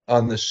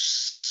on the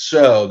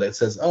show that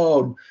says,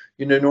 oh,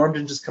 you know, Norm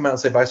didn't just come out and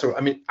say bisexual.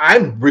 I mean,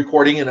 I'm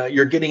recording and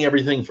you're getting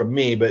everything from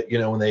me, but you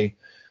know,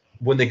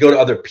 when they go to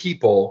other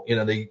people, you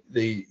know, they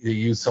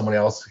use someone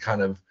else to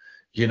kind of,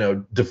 you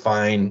know,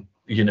 define,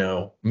 you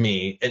know,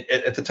 me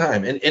at the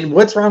time, and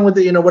what's wrong with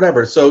it, you know,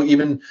 whatever. So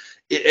even,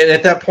 and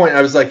at that point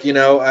I was like, you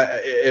know,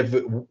 if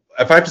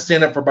I have to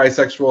stand up for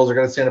bisexuals or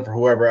got to stand up for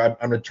whoever, I'm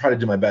going to try to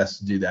do my best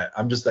to do that.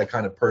 I'm just that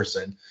kind of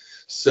person.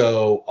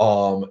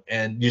 So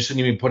and you shouldn't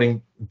even be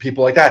putting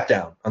people like that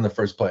down on the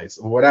first place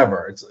or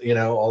whatever. It's, you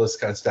know, all this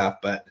kind of stuff.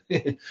 But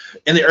in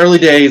the early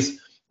days,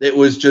 it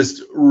was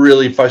just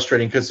really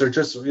frustrating because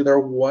there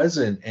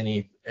wasn't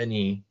any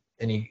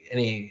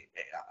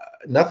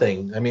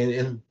nothing. I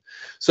mean,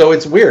 so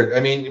it's weird. I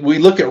mean, we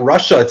look at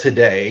Russia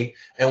today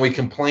and we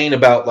complain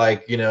about,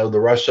 like, you know, the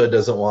Russia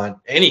doesn't want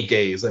any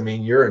gays. I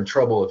mean, you're in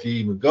trouble if you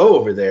even go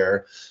over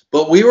there.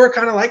 But we were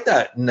kind of like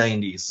that in the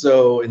 90s,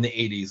 so in the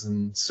 80s.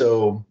 And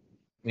so,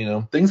 you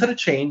know, things had to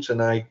change,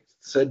 and I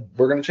said,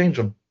 we're going to change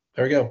them.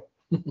 There we go.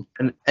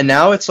 and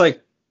now it's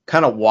like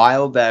kind of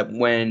wild that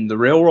when the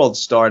Real World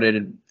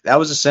started, that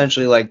was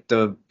essentially like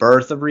the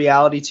birth of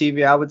reality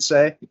TV, I would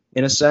say,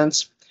 in a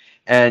sense.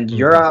 And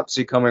you're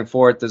obviously coming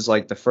forth as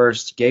like the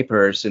first gay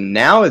person.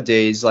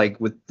 Nowadays, like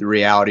with the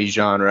reality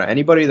genre,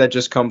 anybody that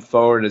just come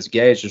forward as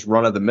gay is just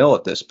run of the mill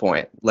at this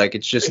point. Like,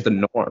 it's just the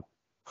norm.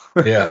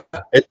 Yeah,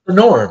 it's the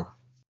norm.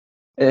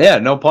 Yeah,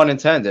 no pun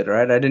intended,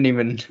 right? I didn't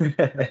even.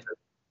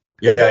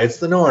 Yeah, it's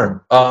the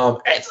norm.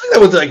 It's like that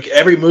with like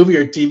every movie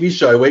or TV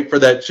show. I wait for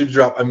that shoe to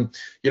drop.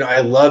 You know,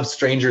 I love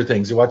Stranger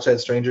Things. You watch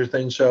that Stranger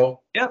Things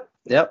show?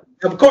 Yep.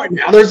 Of course,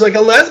 now there's like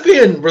a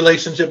lesbian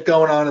relationship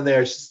going on in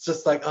there. She's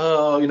just like,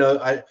 oh, you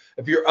know,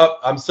 if you're up,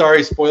 I'm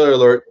sorry, spoiler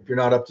alert, if you're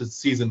not up to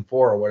season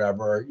 4 or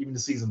whatever, or even to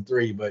season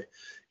 3, but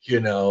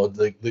you know,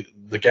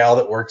 the gal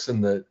that works in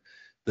the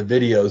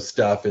video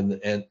stuff and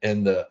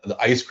the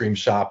ice cream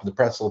shop and the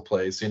pretzel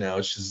place, you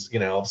know, she's, you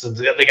know, all of a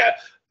sudden they got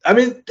I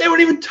mean, they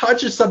wouldn't even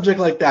touch a subject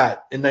like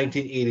that in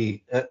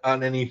 1980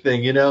 on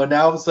anything, you know.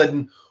 Now all of a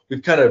sudden,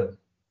 we've kind of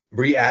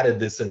re-added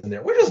this in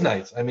there, which is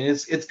nice. I mean,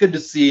 it's good to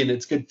see, and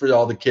it's good for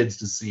all the kids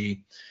to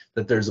see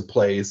that there's a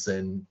place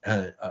and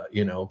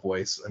you know, a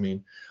voice. I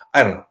mean,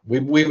 I don't know.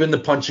 We've been the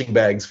punching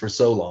bags for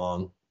so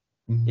long.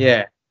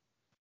 Yeah.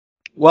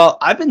 Well,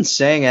 I've been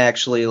saying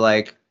actually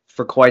like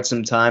for quite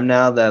some time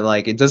now that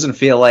like it doesn't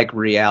feel like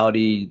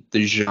reality,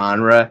 the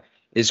genre,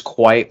 is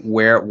quite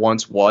where it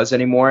once was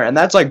anymore. And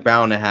that's like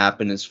bound to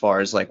happen as far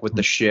as like with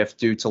the shift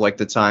due to like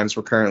the times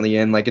we're currently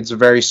in. Like it's a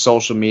very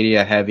social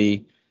media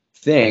heavy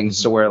thing.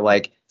 So where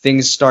like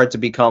things start to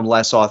become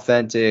less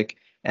authentic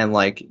and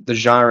like the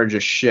genre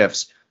just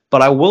shifts.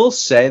 But I will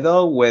say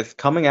though, with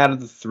coming out of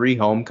the 3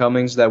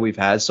 homecomings that we've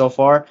had so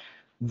far,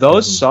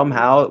 those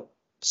somehow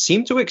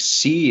seem to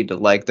exceed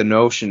like the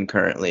notion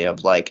currently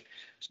of like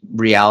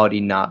reality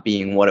not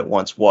being what it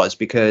once was,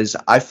 because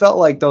I felt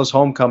like those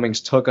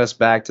homecomings took us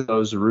back to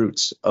those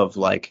roots of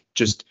like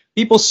just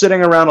people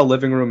sitting around a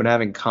living room and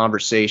having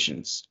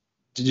conversations.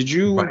 Did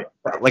you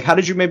like how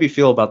did you maybe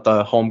feel about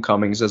the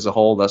homecomings as a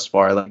whole thus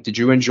far? Like did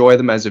you enjoy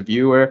them as a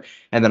viewer?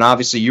 And then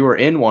obviously you were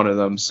in one of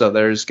them, so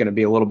there's going to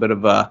be a little bit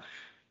of a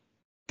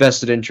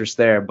vested interest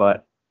there,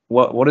 but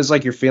what is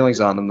like your feelings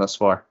on them thus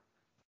far?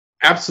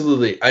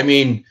 Absolutely. I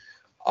mean,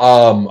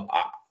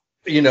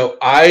 you know,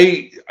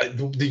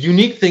 the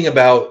unique thing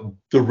about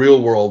The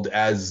Real World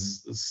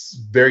as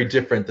very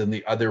different than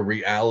the other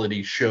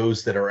reality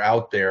shows that are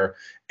out there,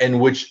 and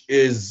which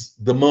is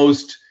the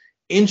most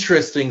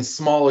interesting,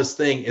 smallest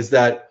thing, is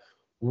that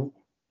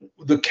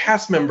the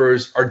cast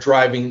members are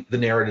driving the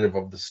narrative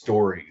of the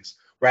stories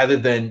rather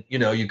than, you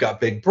know, you've got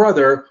Big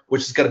Brother,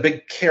 which has got a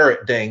big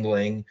carrot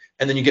dangling,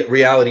 and then you get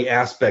reality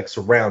aspects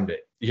around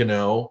it, you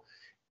know?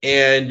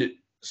 And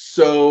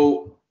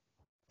so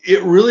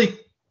it really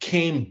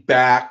came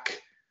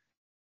back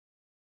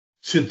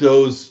to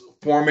those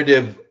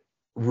formative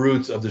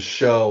roots of the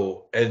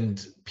show,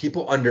 and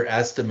people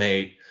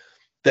underestimate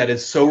that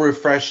it's so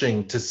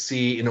refreshing to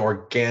see an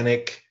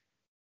organic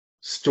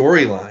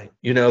storyline,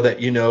 you know, that,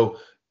 you know,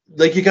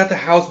 like you got the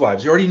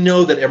housewives, you already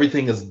know that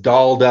everything is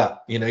dolled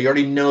up, you know, you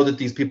already know that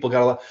these people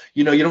got a lot,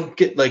 you know, you don't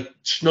get like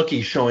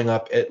Snooki showing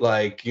up at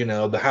like, you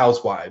know, the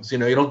housewives, you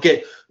know, you don't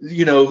get,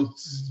 you know,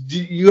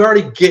 you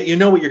already get, you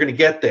know what you're going to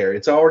get there.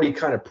 It's already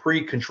kind of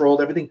pre-controlled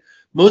everything.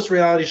 Most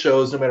reality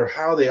shows, no matter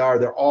how they are,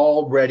 they're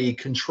already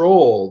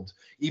controlled,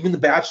 even the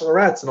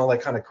Bachelorettes and all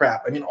that kind of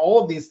crap. I mean,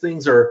 all of these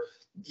things are,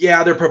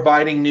 yeah, they're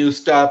providing new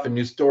stuff and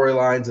new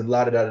storylines and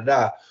la da da da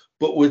da.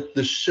 But with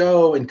the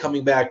show and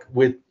coming back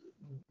with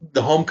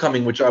the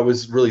homecoming, which I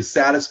was really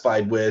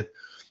satisfied with,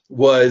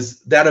 was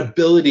that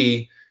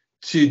ability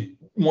to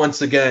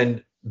once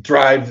again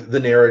drive the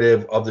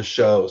narrative of the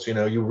shows. You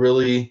know, you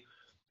really,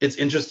 it's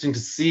interesting to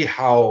see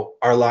how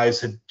our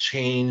lives have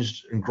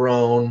changed and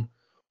grown,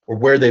 or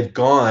where they've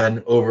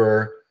gone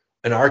over,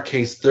 in our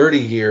case, 30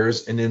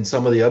 years, and in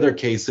some of the other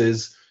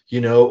cases,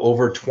 you know,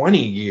 over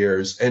 20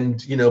 years.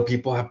 And, you know,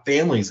 people have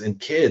families and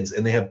kids,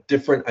 and they have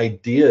different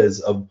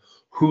ideas of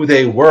who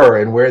they were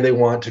and where they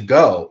want to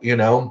go, you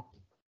know.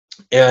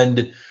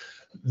 And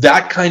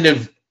that kind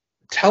of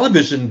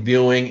television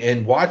viewing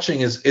and watching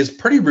is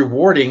pretty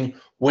rewarding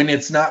when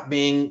it's not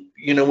being,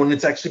 you know, when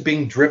it's actually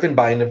being driven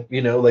by,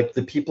 you know, like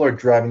the people are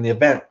driving the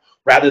event,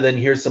 rather than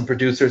here's some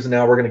producers and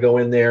now we're going to go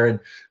in there and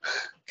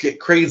get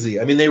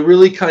crazy. I mean, they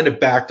really kind of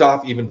backed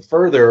off even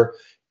further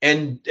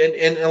and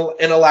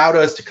allowed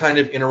us to kind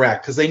of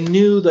interact, because they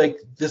knew like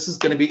this is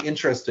going to be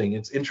interesting.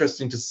 It's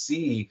interesting to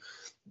see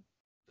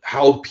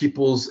how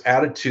people's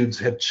attitudes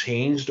have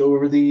changed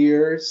over the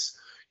years.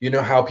 You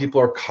know, how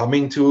people are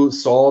coming to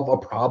solve a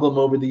problem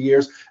over the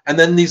years. And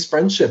then these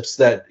friendships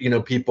that, you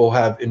know, people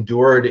have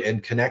endured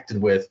and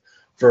connected with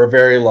for a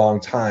very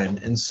long time.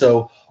 And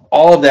so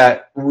all of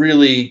that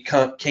really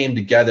came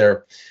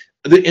together.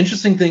 The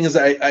interesting thing is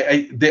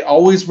they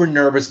always were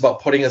nervous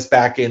about putting us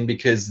back in,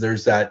 because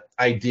there's that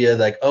idea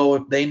like, oh,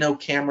 if they know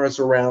cameras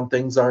around,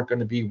 things aren't going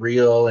to be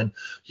real, and,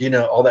 you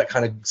know, all that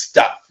kind of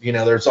stuff. You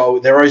know,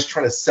 they're always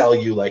trying to sell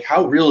you like,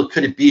 how real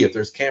could it be if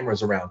there's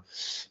cameras around?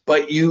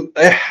 But you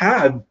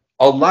have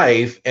a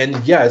life,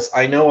 and yes,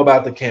 I know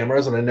about the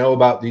cameras and I know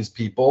about these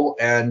people,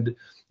 and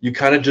you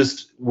kind of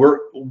just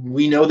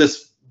we know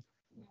this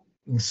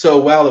so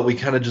well that we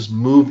kind of just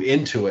move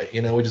into it.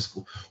 You know,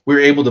 we're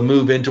able to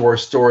move into our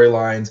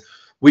storylines.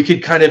 We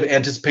could kind of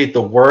anticipate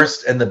the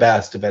worst and the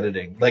best of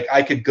editing. Like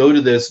I could go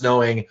to this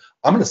knowing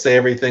I'm going to say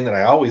everything that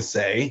I always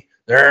say.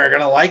 They're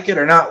going to like it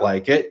or not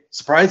like it.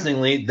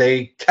 Surprisingly,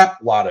 they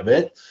kept a lot of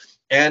it.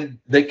 And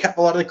they kept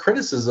a lot of the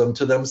criticism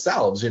to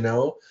themselves, you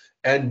know.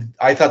 And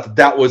I thought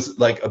that was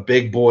like a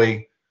big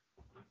boy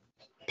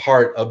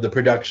part of the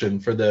production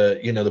for the,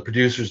 you know, the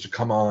producers to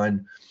come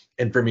on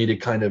and for me to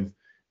kind of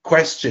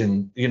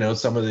question, you know,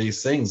 some of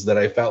these things that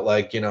I felt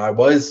like, you know, I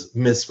was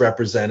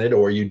misrepresented,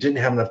 or you didn't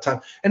have enough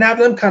time, and have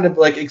them kind of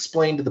like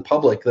explain to the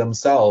public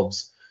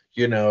themselves,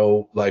 you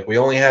know, like we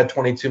only had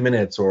 22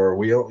 minutes, or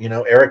we, you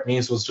know, Eric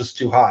Nies was just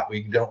too hot.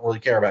 We don't really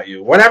care about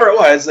you. Whatever it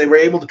was, they were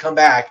able to come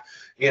back,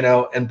 you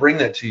know, and bring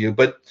that to you.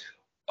 But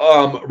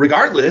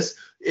regardless,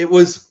 it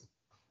was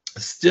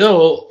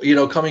still,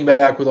 coming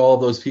back with all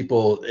of those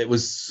people, it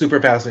was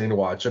super fascinating to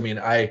watch. I mean,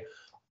 I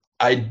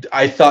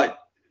thought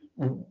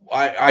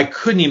I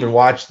couldn't even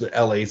watch the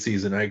LA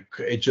season.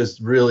 It just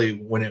really,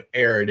 when it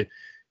aired,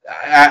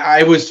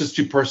 I was just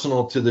too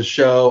personal to the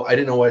show. I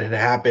didn't know what had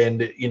happened.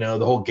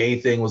 The whole gay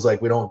thing was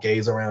like, we don't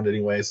gays around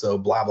anyway, so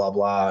blah blah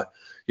blah.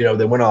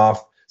 They went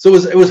off. So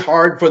it was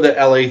hard for the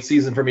LA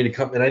season for me to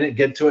come, and I didn't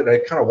get to it. And I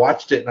kind of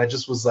watched it, and I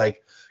just was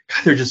like,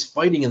 God, they're just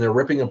fighting and they're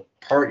ripping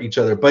apart each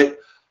other. But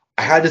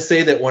I had to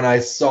say that when I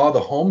saw the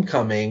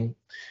homecoming,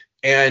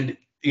 and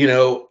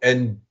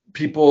and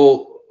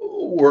people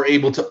were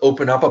able to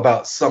open up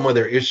about some of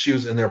their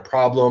issues and their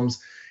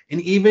problems,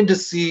 and even to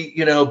see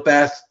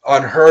Beth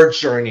on her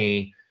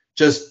journey,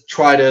 just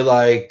try to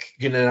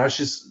now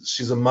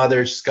she's a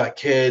mother, she's got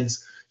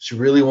kids, she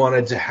really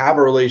wanted to have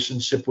a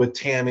relationship with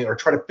Tammy or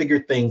try to figure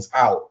things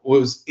out. It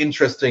was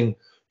interesting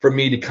for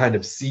me to kind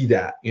of see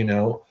that,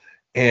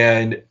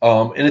 and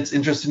it's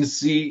interesting to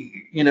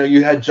see,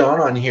 you had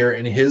John on here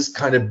and his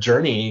kind of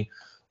journey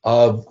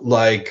of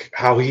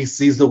how he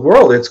sees the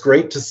world. It's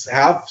great to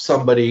have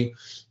somebody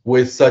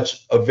with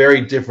such a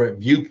very different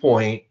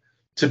viewpoint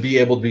to be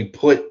able to be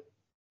put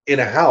in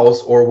a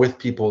house or with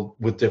people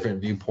with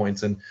different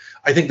viewpoints. And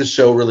I think the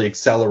show really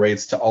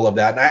accelerates to all of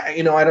that.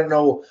 And I don't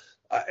know,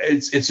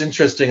 it's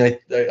interesting.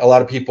 A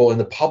lot of people in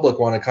the public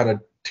want to kind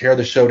of tear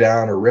the show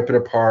down or rip it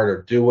apart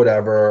or do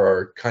whatever,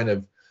 or kind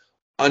of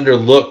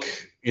underlook,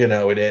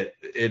 it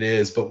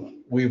is, but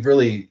we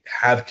really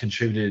have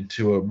contributed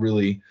to a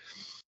really,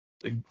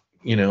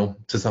 to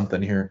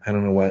something here. I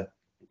don't know what.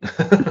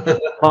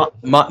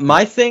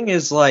 my thing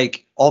is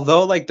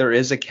although there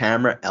is a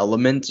camera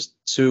element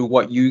to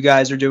what you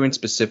guys are doing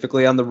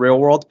specifically on The Real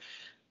World,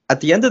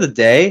 at the end of the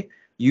day,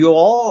 you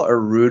all are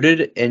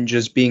rooted in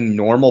just being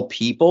normal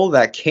people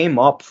that came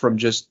up from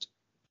just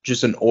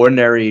an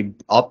ordinary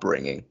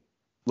upbringing.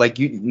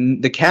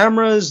 The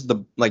cameras,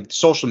 the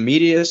social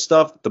media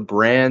stuff, the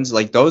brands,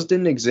 those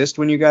didn't exist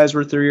when you guys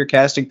were through your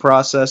casting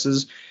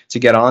processes to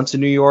get onto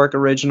New York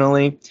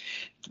originally.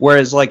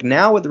 Whereas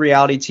now with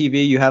reality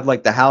TV, you have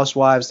the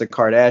Housewives, the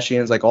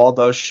Kardashians, all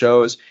those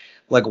shows.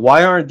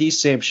 Why aren't these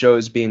same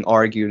shows being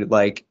argued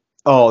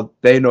oh,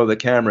 they know the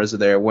cameras are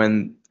there,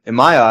 when in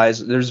my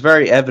eyes there's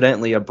very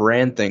evidently a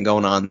brand thing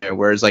going on there.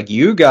 Whereas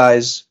you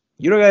guys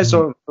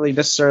don't really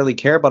necessarily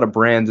care about a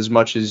brand as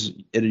much as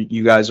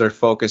you guys are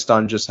focused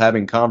on just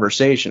having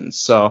conversations.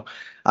 So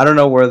I don't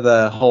know where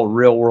the whole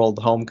Real World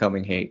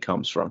homecoming hate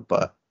comes from,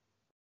 but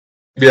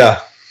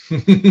yeah.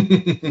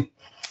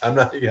 I'm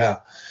not. Yeah.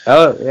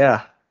 Oh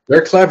yeah.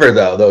 They're clever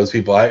though. Those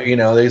people,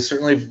 they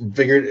certainly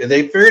figured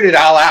it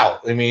all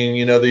out. I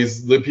mean,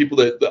 the people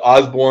the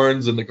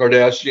Osbournes and the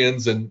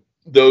Kardashians and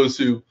those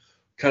who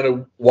kind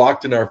of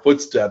walked in our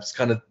footsteps,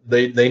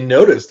 they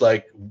noticed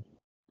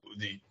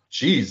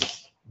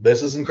geez,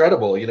 this is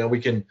incredible. We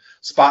can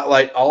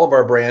spotlight all of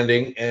our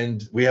branding,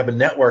 and we have a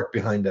network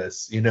behind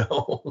us.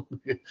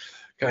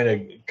 kind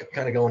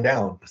of going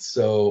down.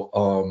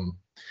 So.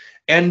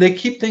 And they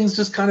keep things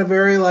just kind of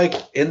very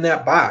in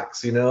that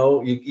box,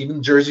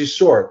 even Jersey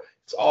Shore,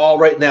 it's all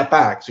right in that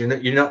box.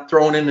 You're not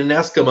throwing in an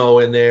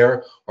Eskimo in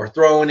there or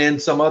throwing in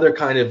some other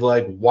kind of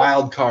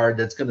wild card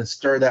that's going to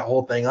stir that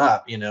whole thing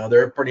up.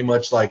 They're pretty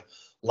much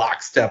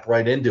lockstep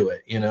right into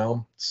it,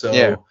 so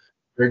yeah.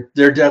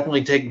 They're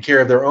definitely taking care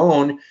of their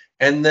own,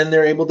 and then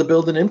they're able to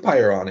build an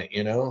empire on it,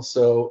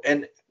 so,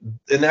 and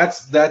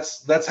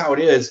that's how it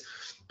is.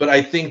 But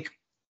I think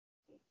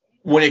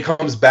when it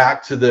comes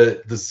back to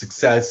the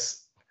success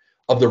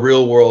of The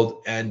Real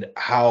World, and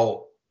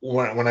how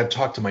when I've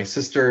talked to my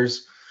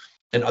sisters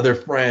and other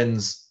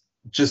friends,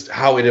 just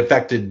how it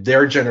affected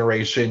their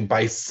generation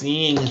by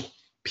seeing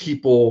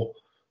people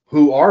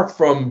who are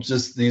from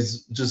just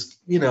these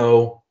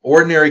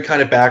ordinary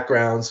kind of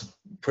backgrounds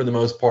for the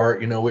most part.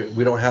 We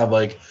don't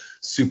have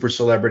super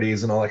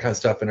celebrities and all that kind of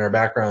stuff in our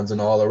backgrounds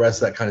and all the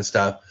rest of that kind of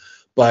stuff.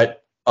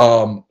 But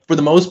for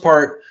the most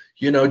part,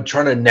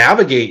 trying to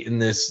navigate in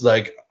this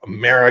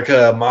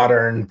America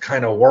modern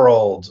kind of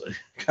world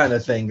kind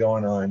of thing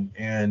going on,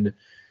 and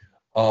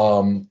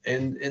so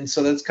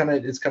it's kind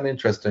of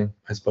interesting,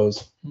 I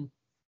suppose.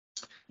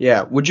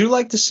 Yeah. Would you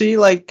like to see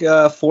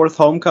a fourth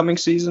homecoming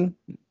season?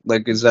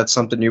 Is that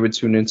something you would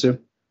tune into?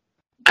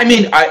 I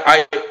mean,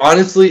 I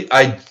honestly,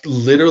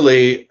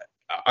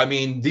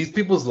 these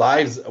people's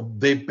lives,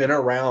 they've been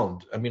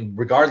around. I mean,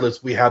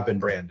 regardless, we have been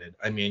branded.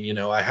 I mean,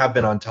 I have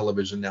been on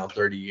television now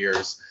 30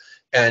 years,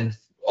 and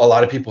a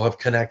lot of people have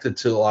connected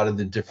to a lot of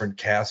the different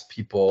cast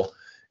people,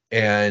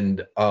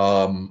 and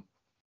some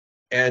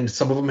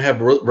of them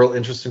have real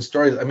interesting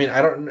stories. I mean,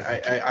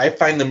 I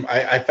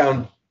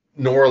found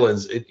New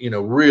Orleans,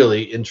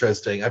 really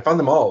interesting. I found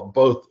them all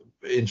both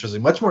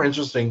interesting, much more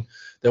interesting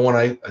than when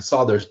I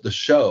saw the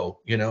show.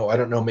 I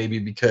don't know, maybe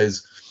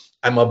because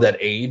I'm of that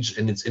age,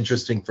 and it's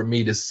interesting for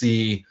me to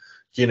see,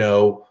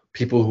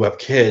 people who have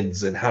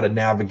kids and how to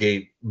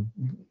navigate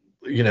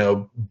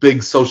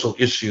big social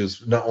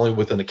issues, not only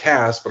within the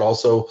cast, but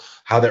also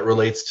how that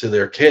relates to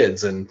their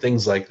kids and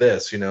things like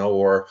this,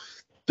 or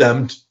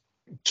them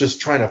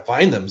just trying to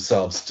find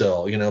themselves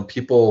still.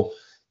 People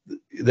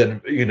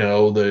that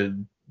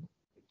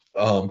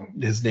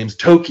his name's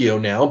Tokyo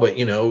now, but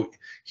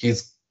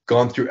he's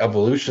gone through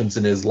evolutions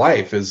in his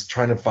life, is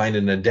trying to find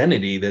an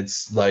identity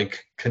that's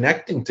like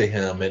connecting to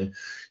him. And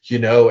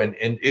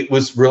and it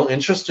was real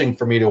interesting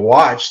for me to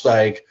watch,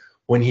 like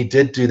when he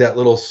did do that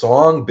little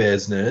song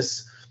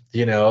business,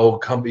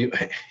 come be,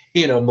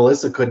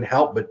 Melissa couldn't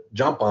help but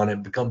jump on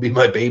it, become be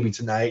my baby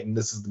tonight, and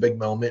this is the big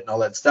moment and all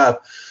that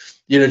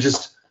stuff.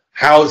 Just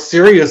how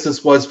serious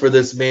this was for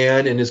this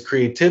man and his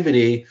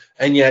creativity,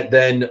 and yet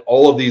then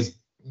all of these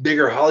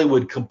bigger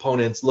Hollywood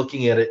components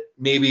looking at it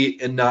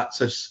maybe in not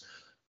such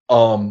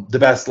the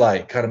best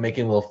light, kind of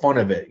making a little fun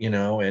of it,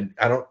 and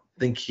I don't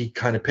think he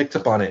kind of picked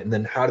up on it, and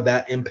then how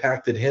that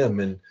impacted him.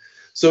 And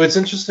so it's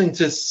interesting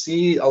to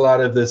see a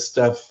lot of this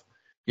stuff.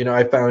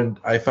 I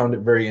found it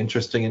very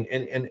interesting, and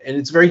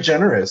it's very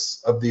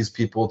generous of these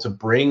people to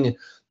bring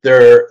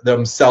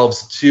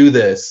themselves to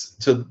this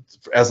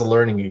as a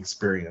learning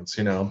experience.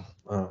 I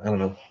don't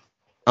know.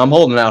 I'm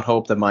holding out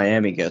hope that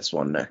Miami gets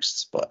one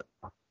next, but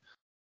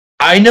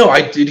I know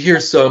I did hear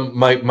some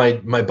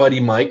my buddy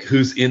Mike,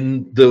 who's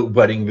in the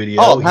wedding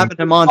video. Oh, I'm having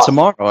him on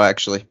tomorrow,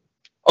 actually.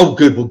 Oh,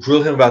 good. We'll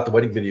grill him about the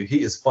wedding video.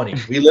 He is funny.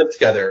 We live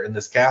together in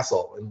this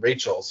castle in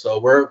Rachel, so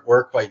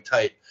we're quite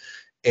tight.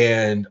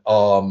 And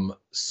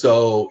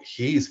so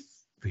he's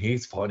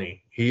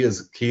funny. He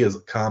is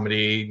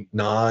comedy,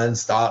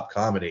 nonstop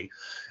comedy,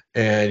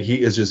 and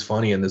he is just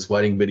funny in this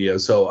wedding video.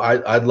 So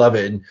I'd love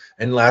it.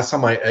 And last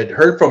time I had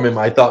heard from him,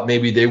 I thought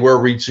maybe they were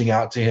reaching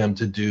out to him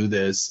to do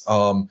this.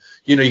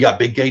 You got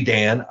Big Gay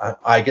Dan.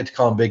 I get to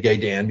call him Big Gay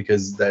Dan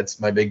because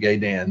that's my Big Gay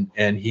Dan,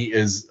 and he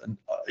is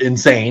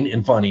insane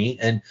and funny,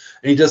 and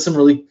he does some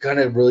really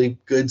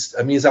good.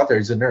 I mean, he's out there.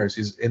 He's a nurse.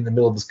 He's in the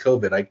middle of this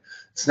COVID.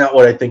 It's not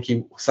what I think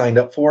he signed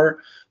up for,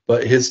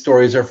 but his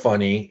stories are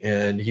funny,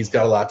 and he's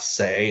got a lot to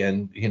say.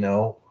 And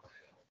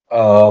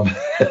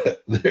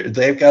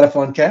they've got a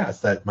fun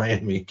cast, that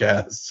Miami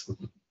cast.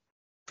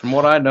 From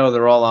what I know,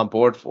 they're all on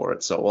board for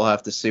it, so we'll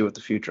have to see what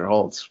the future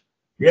holds.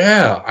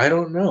 Yeah, I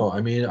don't know. I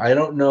mean, I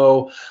don't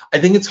know. I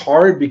think it's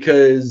hard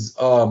because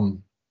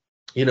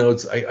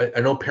it's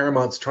I know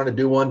Paramount's trying to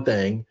do one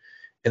thing,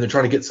 and they're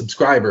trying to get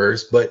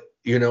subscribers, but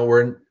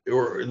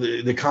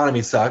the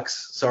economy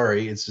sucks.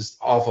 Sorry, it's just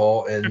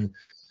awful, and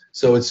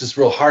so it's just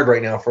real hard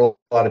right now for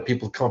a lot of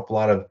people to come up with a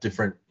lot of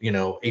different,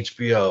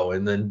 HBO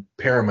and then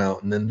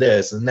Paramount and then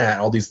this and that,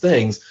 all these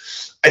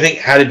things. I think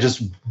had it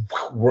just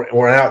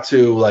run out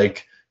to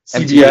like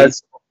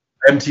CBS,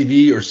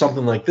 MTV or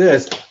something like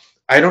this,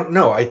 I don't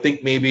know. I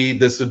think maybe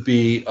this would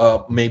be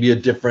maybe a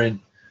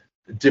different,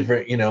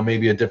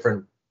 maybe a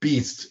different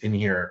beast in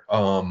here.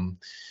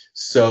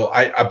 So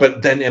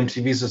but then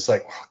MTV's just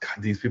like, oh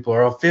God, these people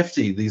are all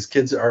 50. These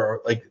kids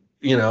are like,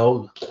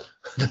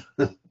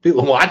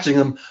 people watching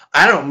them,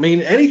 I don't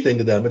mean anything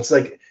to them. It's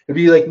like, it'd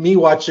be like me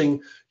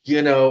watching,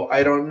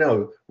 I don't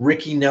know,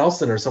 Ricky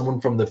Nelson or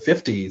someone from the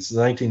 50s,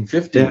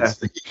 1950s. Yeah.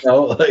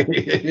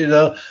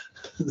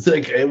 It's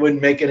like, it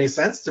wouldn't make any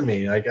sense to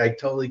me. I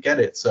totally get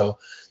it. So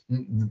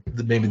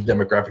maybe the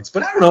demographics,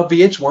 but I don't know,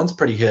 VH1's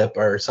pretty hip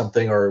or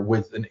something, or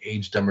with an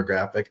age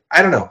demographic.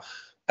 I don't know.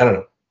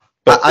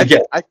 But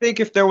I think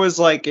if there was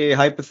like a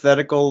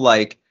hypothetical,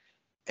 like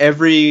I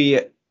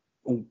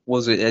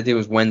think it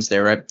was Wednesday,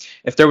 right?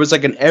 If there was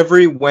like an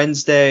every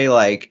Wednesday,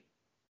 like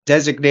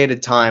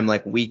designated time,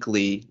 like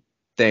weekly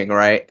thing,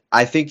 right?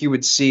 I think you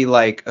would see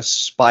like a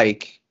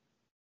spike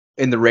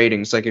in the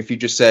ratings. Like if you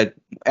just said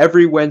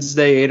every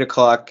Wednesday,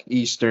 8:00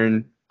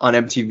 Eastern on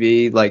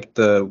MTV, like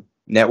the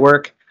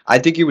network, I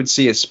think you would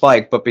see a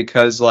spike. But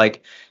because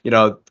like,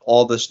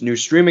 all this new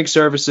streaming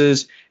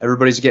services,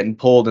 everybody's getting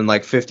pulled in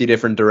like 50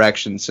 different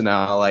directions. So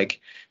now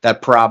like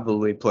that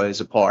probably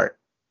plays a part.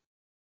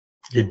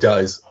 It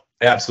does.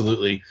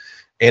 Absolutely.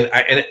 And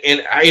I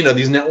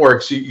these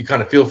networks, you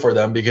kind of feel for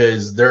them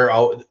because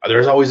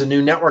there's always a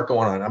new network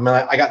going on. I mean,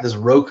 I got this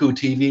Roku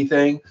TV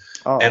thing,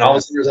 and all of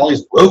a sudden there's all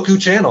these Roku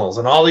channels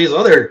and all these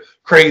other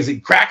crazy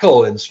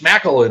Crackle and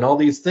Schmackle and all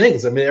these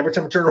things. I mean, every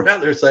time I turn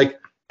around, there's like.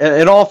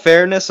 In all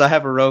fairness, I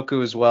have a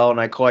Roku as well, and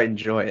I quite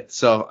enjoy it.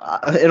 So,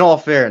 in all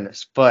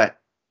fairness, but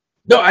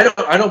no,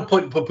 I don't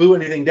poo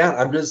anything down.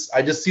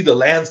 I just see the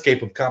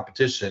landscape of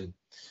competition,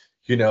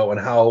 and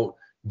how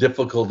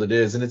difficult it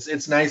is, and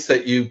it's nice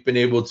that you've been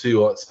able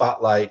to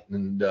spotlight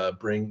and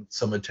bring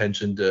some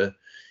attention to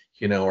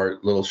our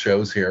little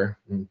shows here,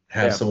 and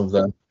have some of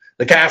the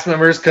cast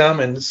members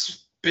come and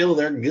spill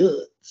their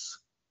guts.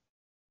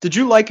 Did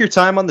you like your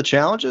time on the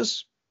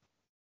challenges?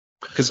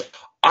 Because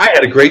I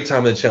had a great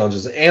time in the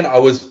challenges, and I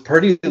was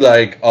pretty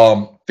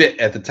fit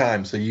at the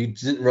time, so you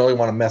didn't really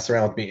want to mess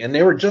around with me. And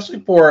they were just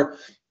before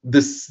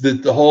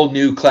the whole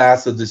new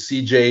class of the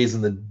CJs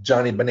and the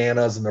Johnny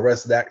Bananas and the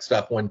rest of that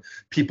stuff, when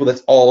people, that's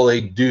all they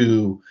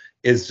do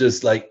is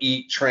just like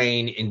eat,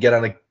 train, and get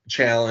on a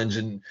challenge,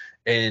 and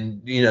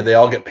they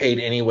all get paid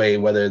anyway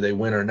whether they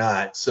win or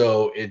not.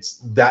 So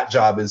that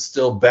job is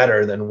still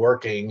better than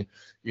working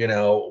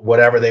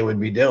whatever they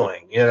would be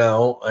doing,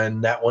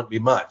 and that wouldn't be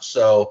much.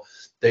 So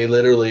they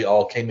literally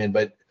all came in.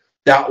 But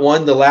that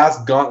one, the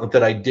last gauntlet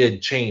that I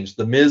did changed.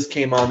 The Miz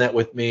came on that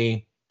with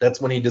me. That's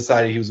when he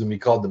decided he was going to be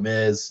called the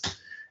Miz.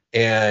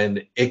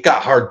 And it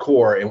got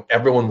hardcore and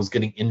everyone was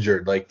getting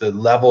injured. Like the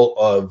level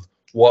of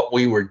what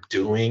we were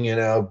doing, you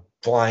know,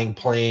 flying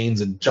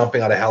planes and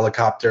jumping out of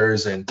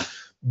helicopters and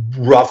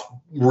rough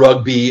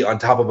rugby on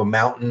top of a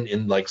mountain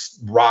in like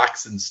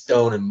rocks and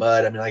stone and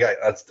mud. I mean, I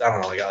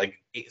don't know, I got like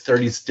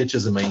 30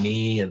 stitches in my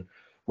knee and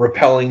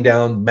rappelling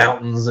down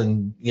mountains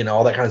and, you know,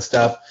 all that kind of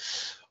stuff.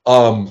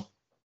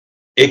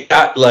 It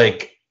got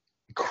like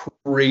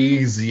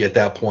crazy at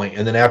that point.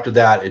 And then after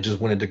that, it just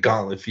went into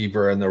Gauntlet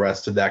Fever and the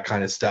rest of that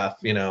kind of stuff,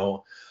 you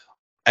know.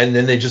 And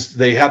then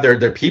they have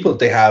their people that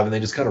they have, and they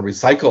just kind of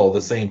recycle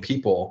the same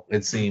people.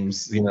 It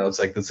seems, you know, it's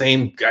like the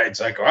same guy.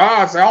 It's like,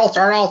 oh, it's the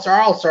all-star.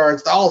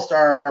 It's the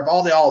all-star of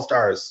all the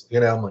all-stars.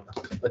 You know, I'm like,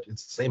 oh,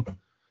 it's the same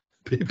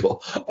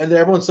people. And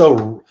everyone's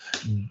so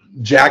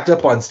jacked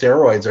up on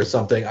steroids or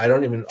something. I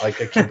don't even,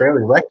 like, I can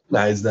barely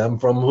recognize them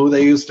from who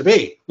they used to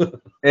be.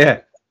 Yeah.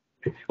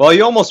 Well,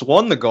 you almost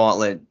won the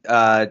gauntlet. You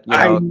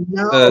know,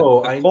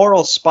 the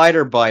coral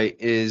spider bite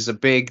is a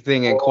big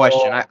thing in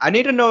question. I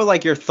need to know,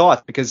 like, your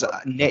thoughts, because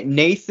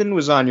Nathan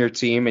was on your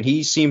team, and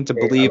he seemed to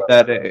believe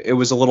that it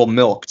was a little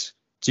milked.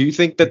 Do you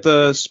think that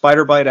the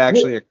spider bite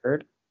actually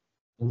occurred?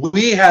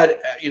 We had,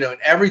 you know,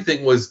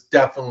 everything was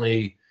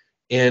definitely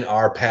in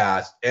our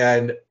past.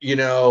 And, you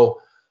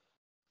know,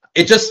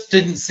 it just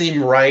didn't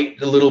seem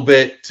right a little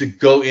bit to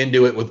go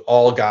into it with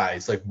all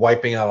guys, like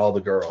wiping out all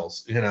the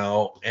girls, you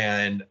know,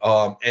 and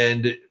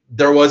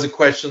there was a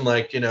question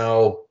like, here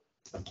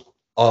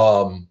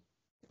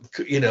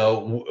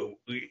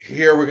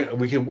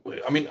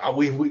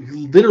we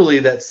literally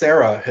that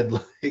Sarah had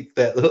like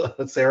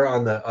that Sarah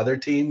on the other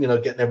team, you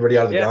know, getting everybody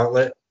out of the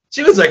gauntlet.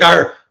 She was like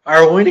our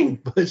winning,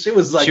 but she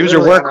was like, she was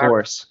your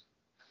workhorse.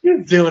 She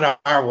was doing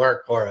our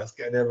work for us,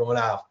 getting everyone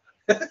out.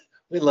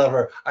 We love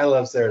her. I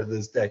love Sarah to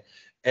this day.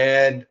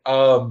 And,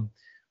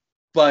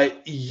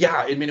 but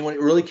yeah, I mean, when it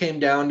really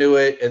came down to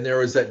it and there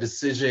was that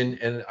decision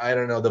and I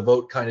don't know, the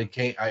vote kind of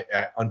came,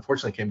 I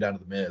unfortunately came down to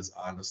the Miz,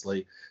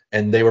 honestly,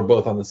 and they were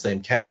both on the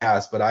same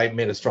cast, but I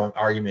made a strong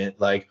argument.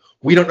 Like,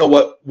 we don't know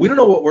what we're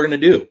going to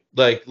do,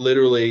 like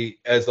literally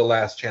as the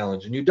last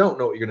challenge. And you don't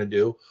know what you're going to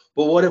do,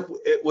 but what if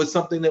it was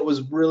something that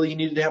was really, you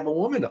needed to have a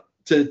woman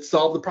to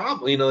solve the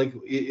problem, you know, like,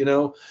 you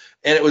know,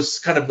 and it was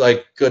kind of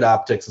like good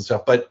optics and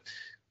stuff, but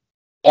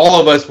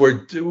all of us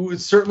were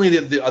certainly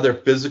the other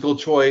physical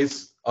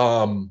choice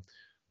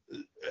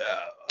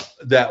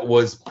that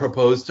was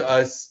proposed to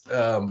us,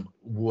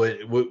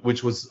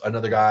 which was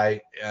another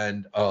guy.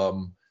 And,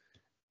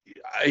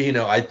 you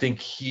know, I think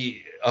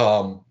he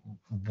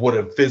would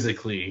have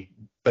physically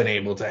been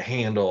able to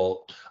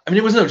handle. I mean,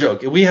 it was no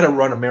joke. We had to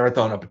run a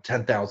marathon up a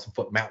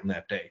 10,000-foot mountain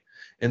that day.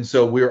 And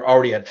so we were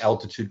already at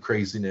altitude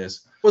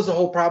craziness. Was the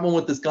whole problem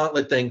with this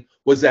gauntlet thing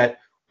was that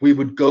we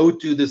would go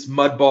do this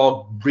mud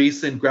ball,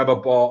 race and grab a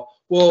ball.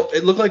 Well,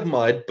 it looked like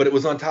mud, but it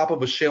was on top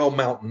of a shale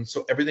mountain.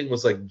 So everything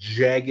was like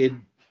jagged,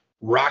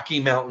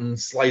 rocky mountain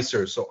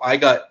slicers. So I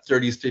got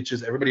 30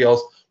 stitches. Everybody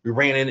else, we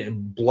ran in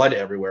and blood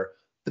everywhere.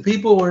 The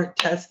people weren't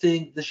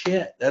testing the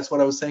shit. That's what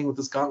I was saying with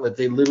this gauntlet.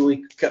 They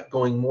literally kept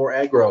going more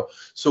aggro.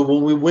 So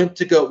when we went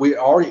to go, we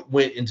already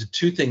went into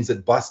two things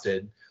that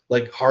busted,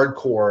 like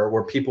hardcore,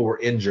 where people were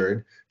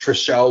injured.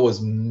 Trishelle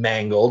was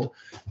mangled.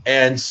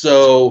 And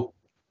so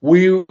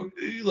we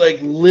like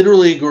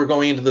literally were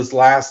going into this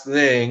last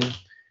thing,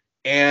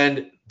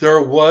 and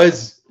there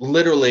was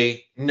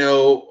literally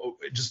no,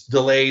 just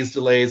delays,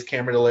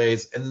 camera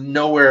delays, and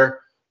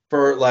nowhere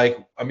for like,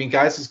 I mean,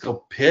 guys just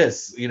go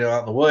piss, you know, out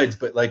in the woods,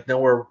 but like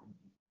nowhere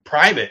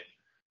private.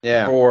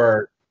 Yeah.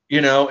 Or, you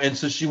know, and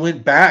so she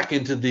went back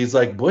into these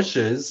like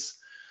bushes,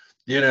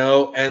 you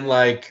know, and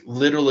like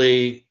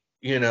literally,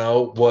 you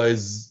know,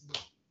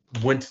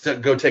 went to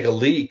go take a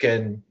leak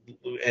and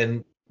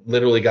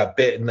literally got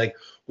bit. And like,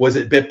 was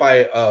it bit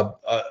by a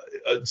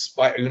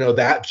spider? You know,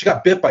 that she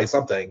got bit by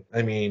something.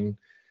 I mean,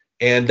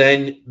 and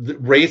then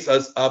race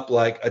us up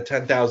like a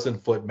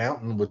 10,000-foot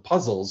mountain with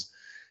puzzles.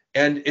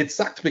 And it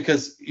sucked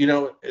because, you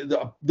know,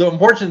 the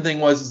unfortunate thing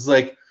was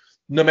like,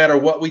 no matter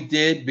what we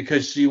did,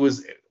 because she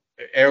was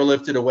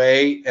airlifted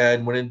away,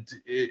 and when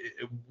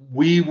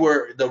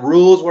the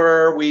rules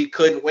were we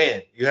couldn't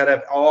win. You had to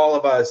have all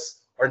of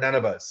us or none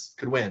of us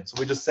could win. So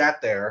we just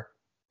sat there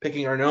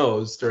picking our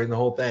nose during the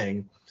whole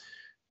thing,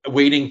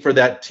 waiting for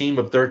that team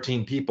of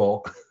 13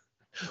 people,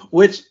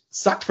 which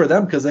sucked for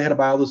them because they had to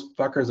buy all those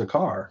fuckers a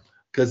car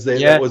because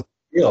that was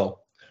the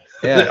deal.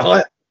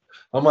 Yeah.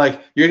 I'm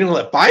like, you're going to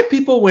let 5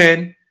 people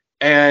win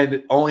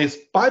and only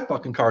 5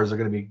 fucking cars are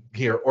going to be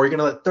here, or you're going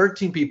to let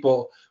 13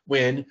 people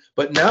win.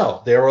 But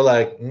no, they were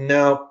like,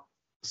 no.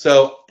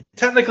 So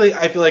technically,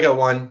 I feel like I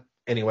won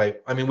anyway.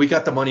 I mean, we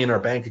got the money in our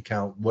bank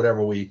account,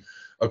 whatever we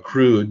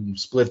accrued, and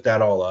split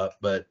that all up.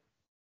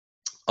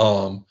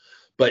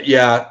 But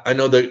yeah, I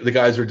know the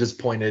guys were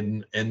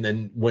disappointed, and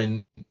then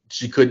when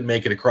she couldn't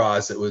make it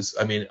across, it was,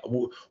 I mean,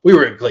 we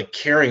were like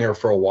carrying her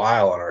for a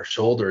while on our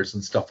shoulders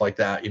and stuff like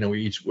that. You know,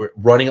 we each were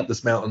running up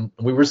this mountain,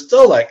 and we were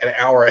still like an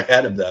hour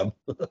ahead of them.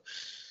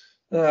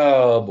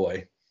 Oh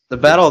boy. The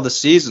Battle of the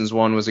Seasons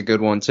one was a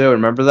good one too.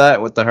 Remember that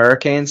with the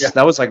Hurricanes? Yeah.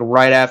 That was like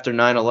right after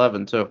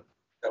 9/11 too.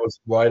 That was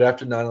right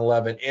after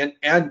 9/11,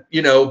 and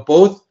you know,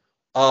 both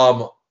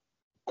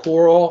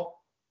Coral,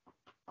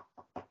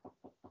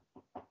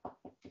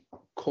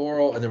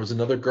 and there was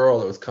another girl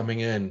that was coming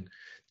in.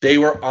 They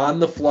were on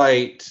the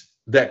flight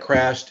that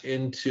crashed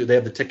into. They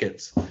have the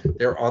tickets.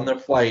 They were on their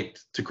flight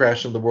to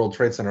crash into the World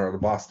Trade Center out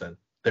of Boston.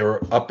 They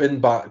were up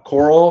in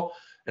Coral,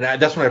 and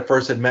that's when I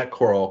first had met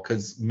Coral,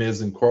 because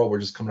Miz and Coral were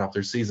just coming off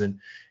their season.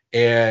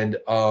 And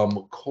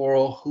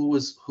Coral, who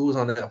was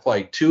on that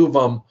flight? Two of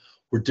them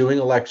were doing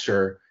a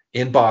lecture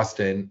in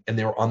Boston, and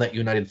they were on that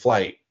United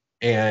flight,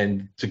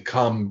 and to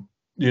come,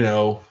 you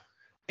know,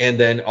 and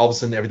then all of a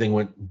sudden everything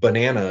went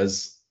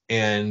bananas,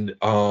 and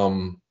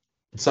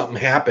something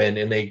happened,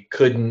 and they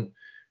couldn't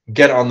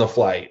get on the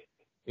flight.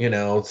 You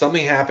know,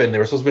 something happened. They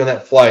were supposed to be on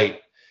that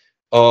flight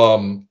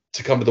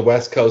to come to the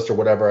West Coast or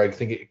whatever. I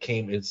think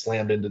it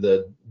slammed into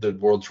the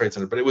World Trade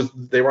Center, but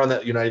they were on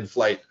that United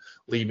flight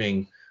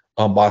leaving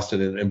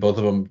Boston, and both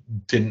of them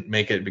didn't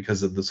make it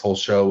because of this whole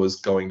show was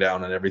going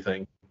down and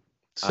everything.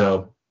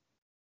 So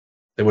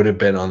they would have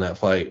been on that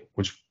flight,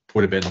 which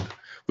would have been,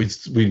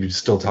 we'd be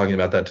still talking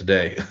about that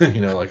today.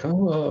 You know, like,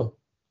 oh.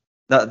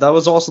 That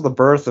was also the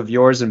birth of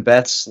yours and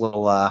Beth's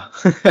little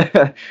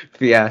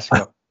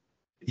fiasco.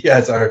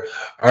 Yes, our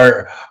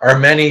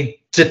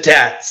many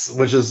tats,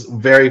 which is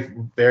very,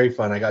 very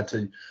fun. I got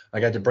to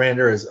brand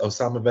her as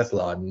Osama Bin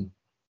Laden.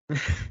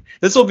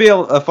 This will be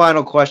a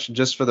final question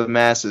just for the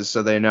masses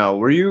so they know.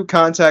 Were you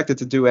contacted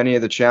to do any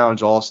of the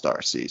Challenge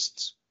All-Star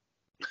seasons?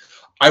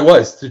 I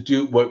was to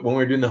do when we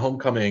were doing the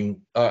homecoming.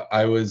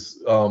 I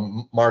was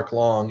Mark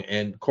Long,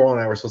 and Coral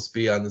and I were supposed to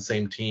be on the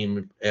same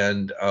team,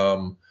 and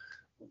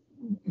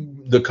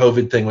the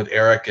COVID thing with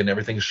Eric and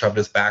everything shoved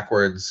us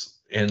backwards,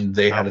 and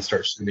they had to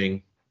start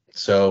shooting.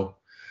 So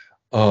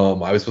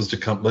I was supposed to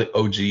come, like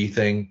OG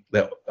thing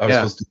that I was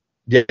supposed to,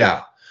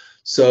 yeah.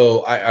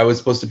 So I was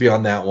supposed to be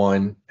on that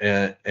one,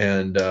 and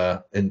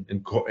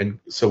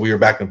so we were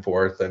back and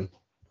forth and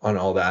on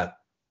all that.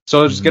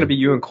 So it's just gonna be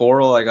you and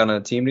Coral like on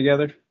a team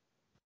together?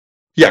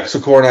 Yeah, so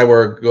Cora and I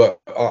were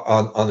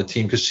on the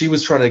team, because she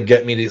was trying to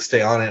get me to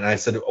stay on it, and I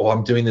said, "Oh,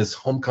 I'm doing this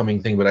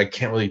homecoming thing, but I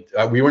can't really."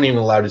 We weren't even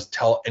allowed to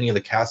tell any of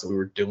the cast that we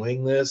were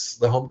doing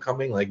the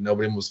homecoming. Like,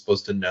 nobody was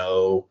supposed to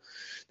know.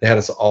 They had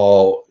us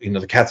all, you know,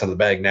 the cat's out of the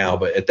bag now,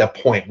 but at that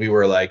point we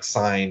were like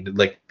signed.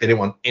 Like, they didn't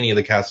want any of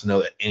the cast to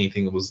know that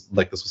anything was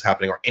like this was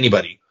happening, or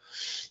anybody.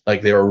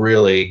 Like, they were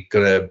really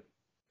gonna,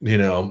 you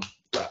know,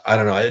 I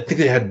don't know. I think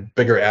they had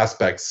bigger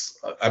aspects.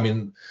 I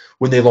mean,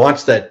 when they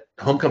launched that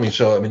homecoming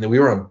show, I mean, we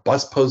were on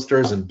bus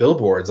posters and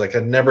billboards. Like,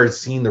 I'd never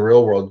seen the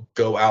real world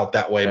go out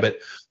that way, but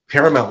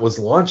Paramount was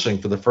launching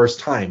for the first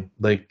time.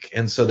 Like,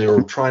 and so they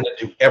were trying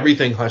to do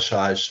everything hush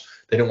hush.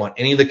 They didn't want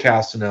any of the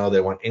cast to know. They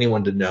didn't want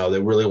anyone to know.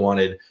 They really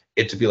wanted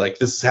it to be like,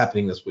 this is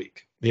happening this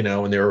week, you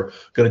know, and they were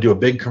going to do a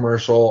big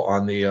commercial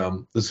on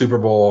the Super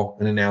Bowl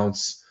and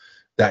announce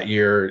that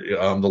year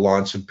the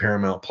launch of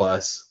Paramount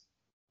Plus.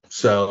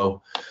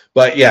 So,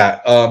 but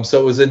yeah, so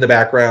it was in the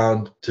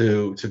background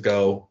to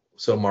go.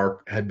 So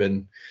Mark he'd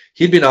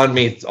been on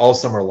me all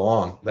summer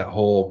long. That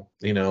whole,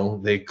 you know,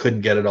 they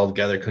couldn't get it all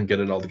together.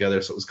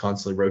 So it was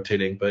constantly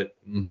rotating. But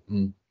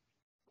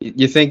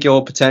You think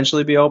you'll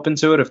potentially be open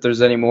to it if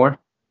there's any more?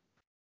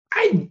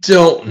 I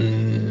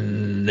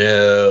don't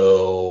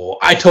know.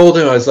 I told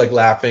him, I was like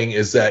laughing,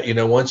 is that, you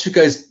know, once you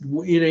guys,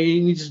 you know,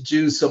 you need to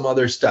do some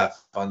other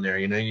stuff on there.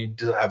 You know, you need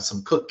to have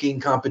some cooking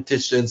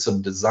competitions,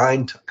 some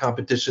design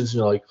competitions,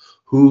 you know, like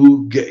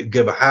who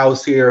give a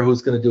house here,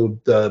 who's going to do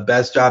the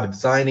best job of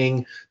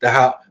designing the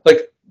house.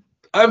 Like,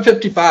 I'm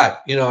 55,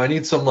 you know, I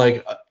need some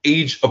like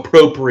age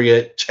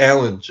appropriate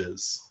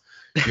challenges,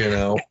 you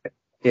know.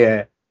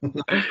 Yeah.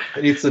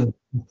 I need some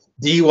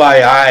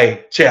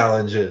DIY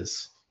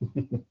challenges.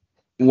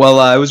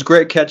 Well, it was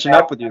great catching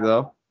up with you,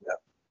 though. Yeah.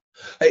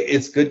 Hey,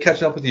 it's good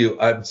catching up with you.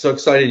 I'm so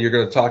excited you're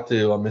going to talk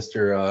to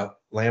Mr.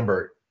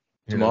 Lambert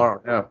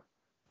tomorrow. Yeah.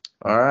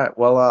 All right.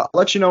 Well, I'll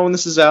let you know when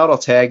this is out. I'll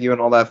tag you and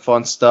all that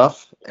fun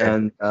stuff. Okay.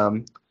 And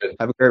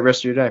have a great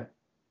rest of your day.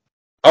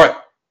 All right.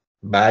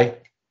 Bye.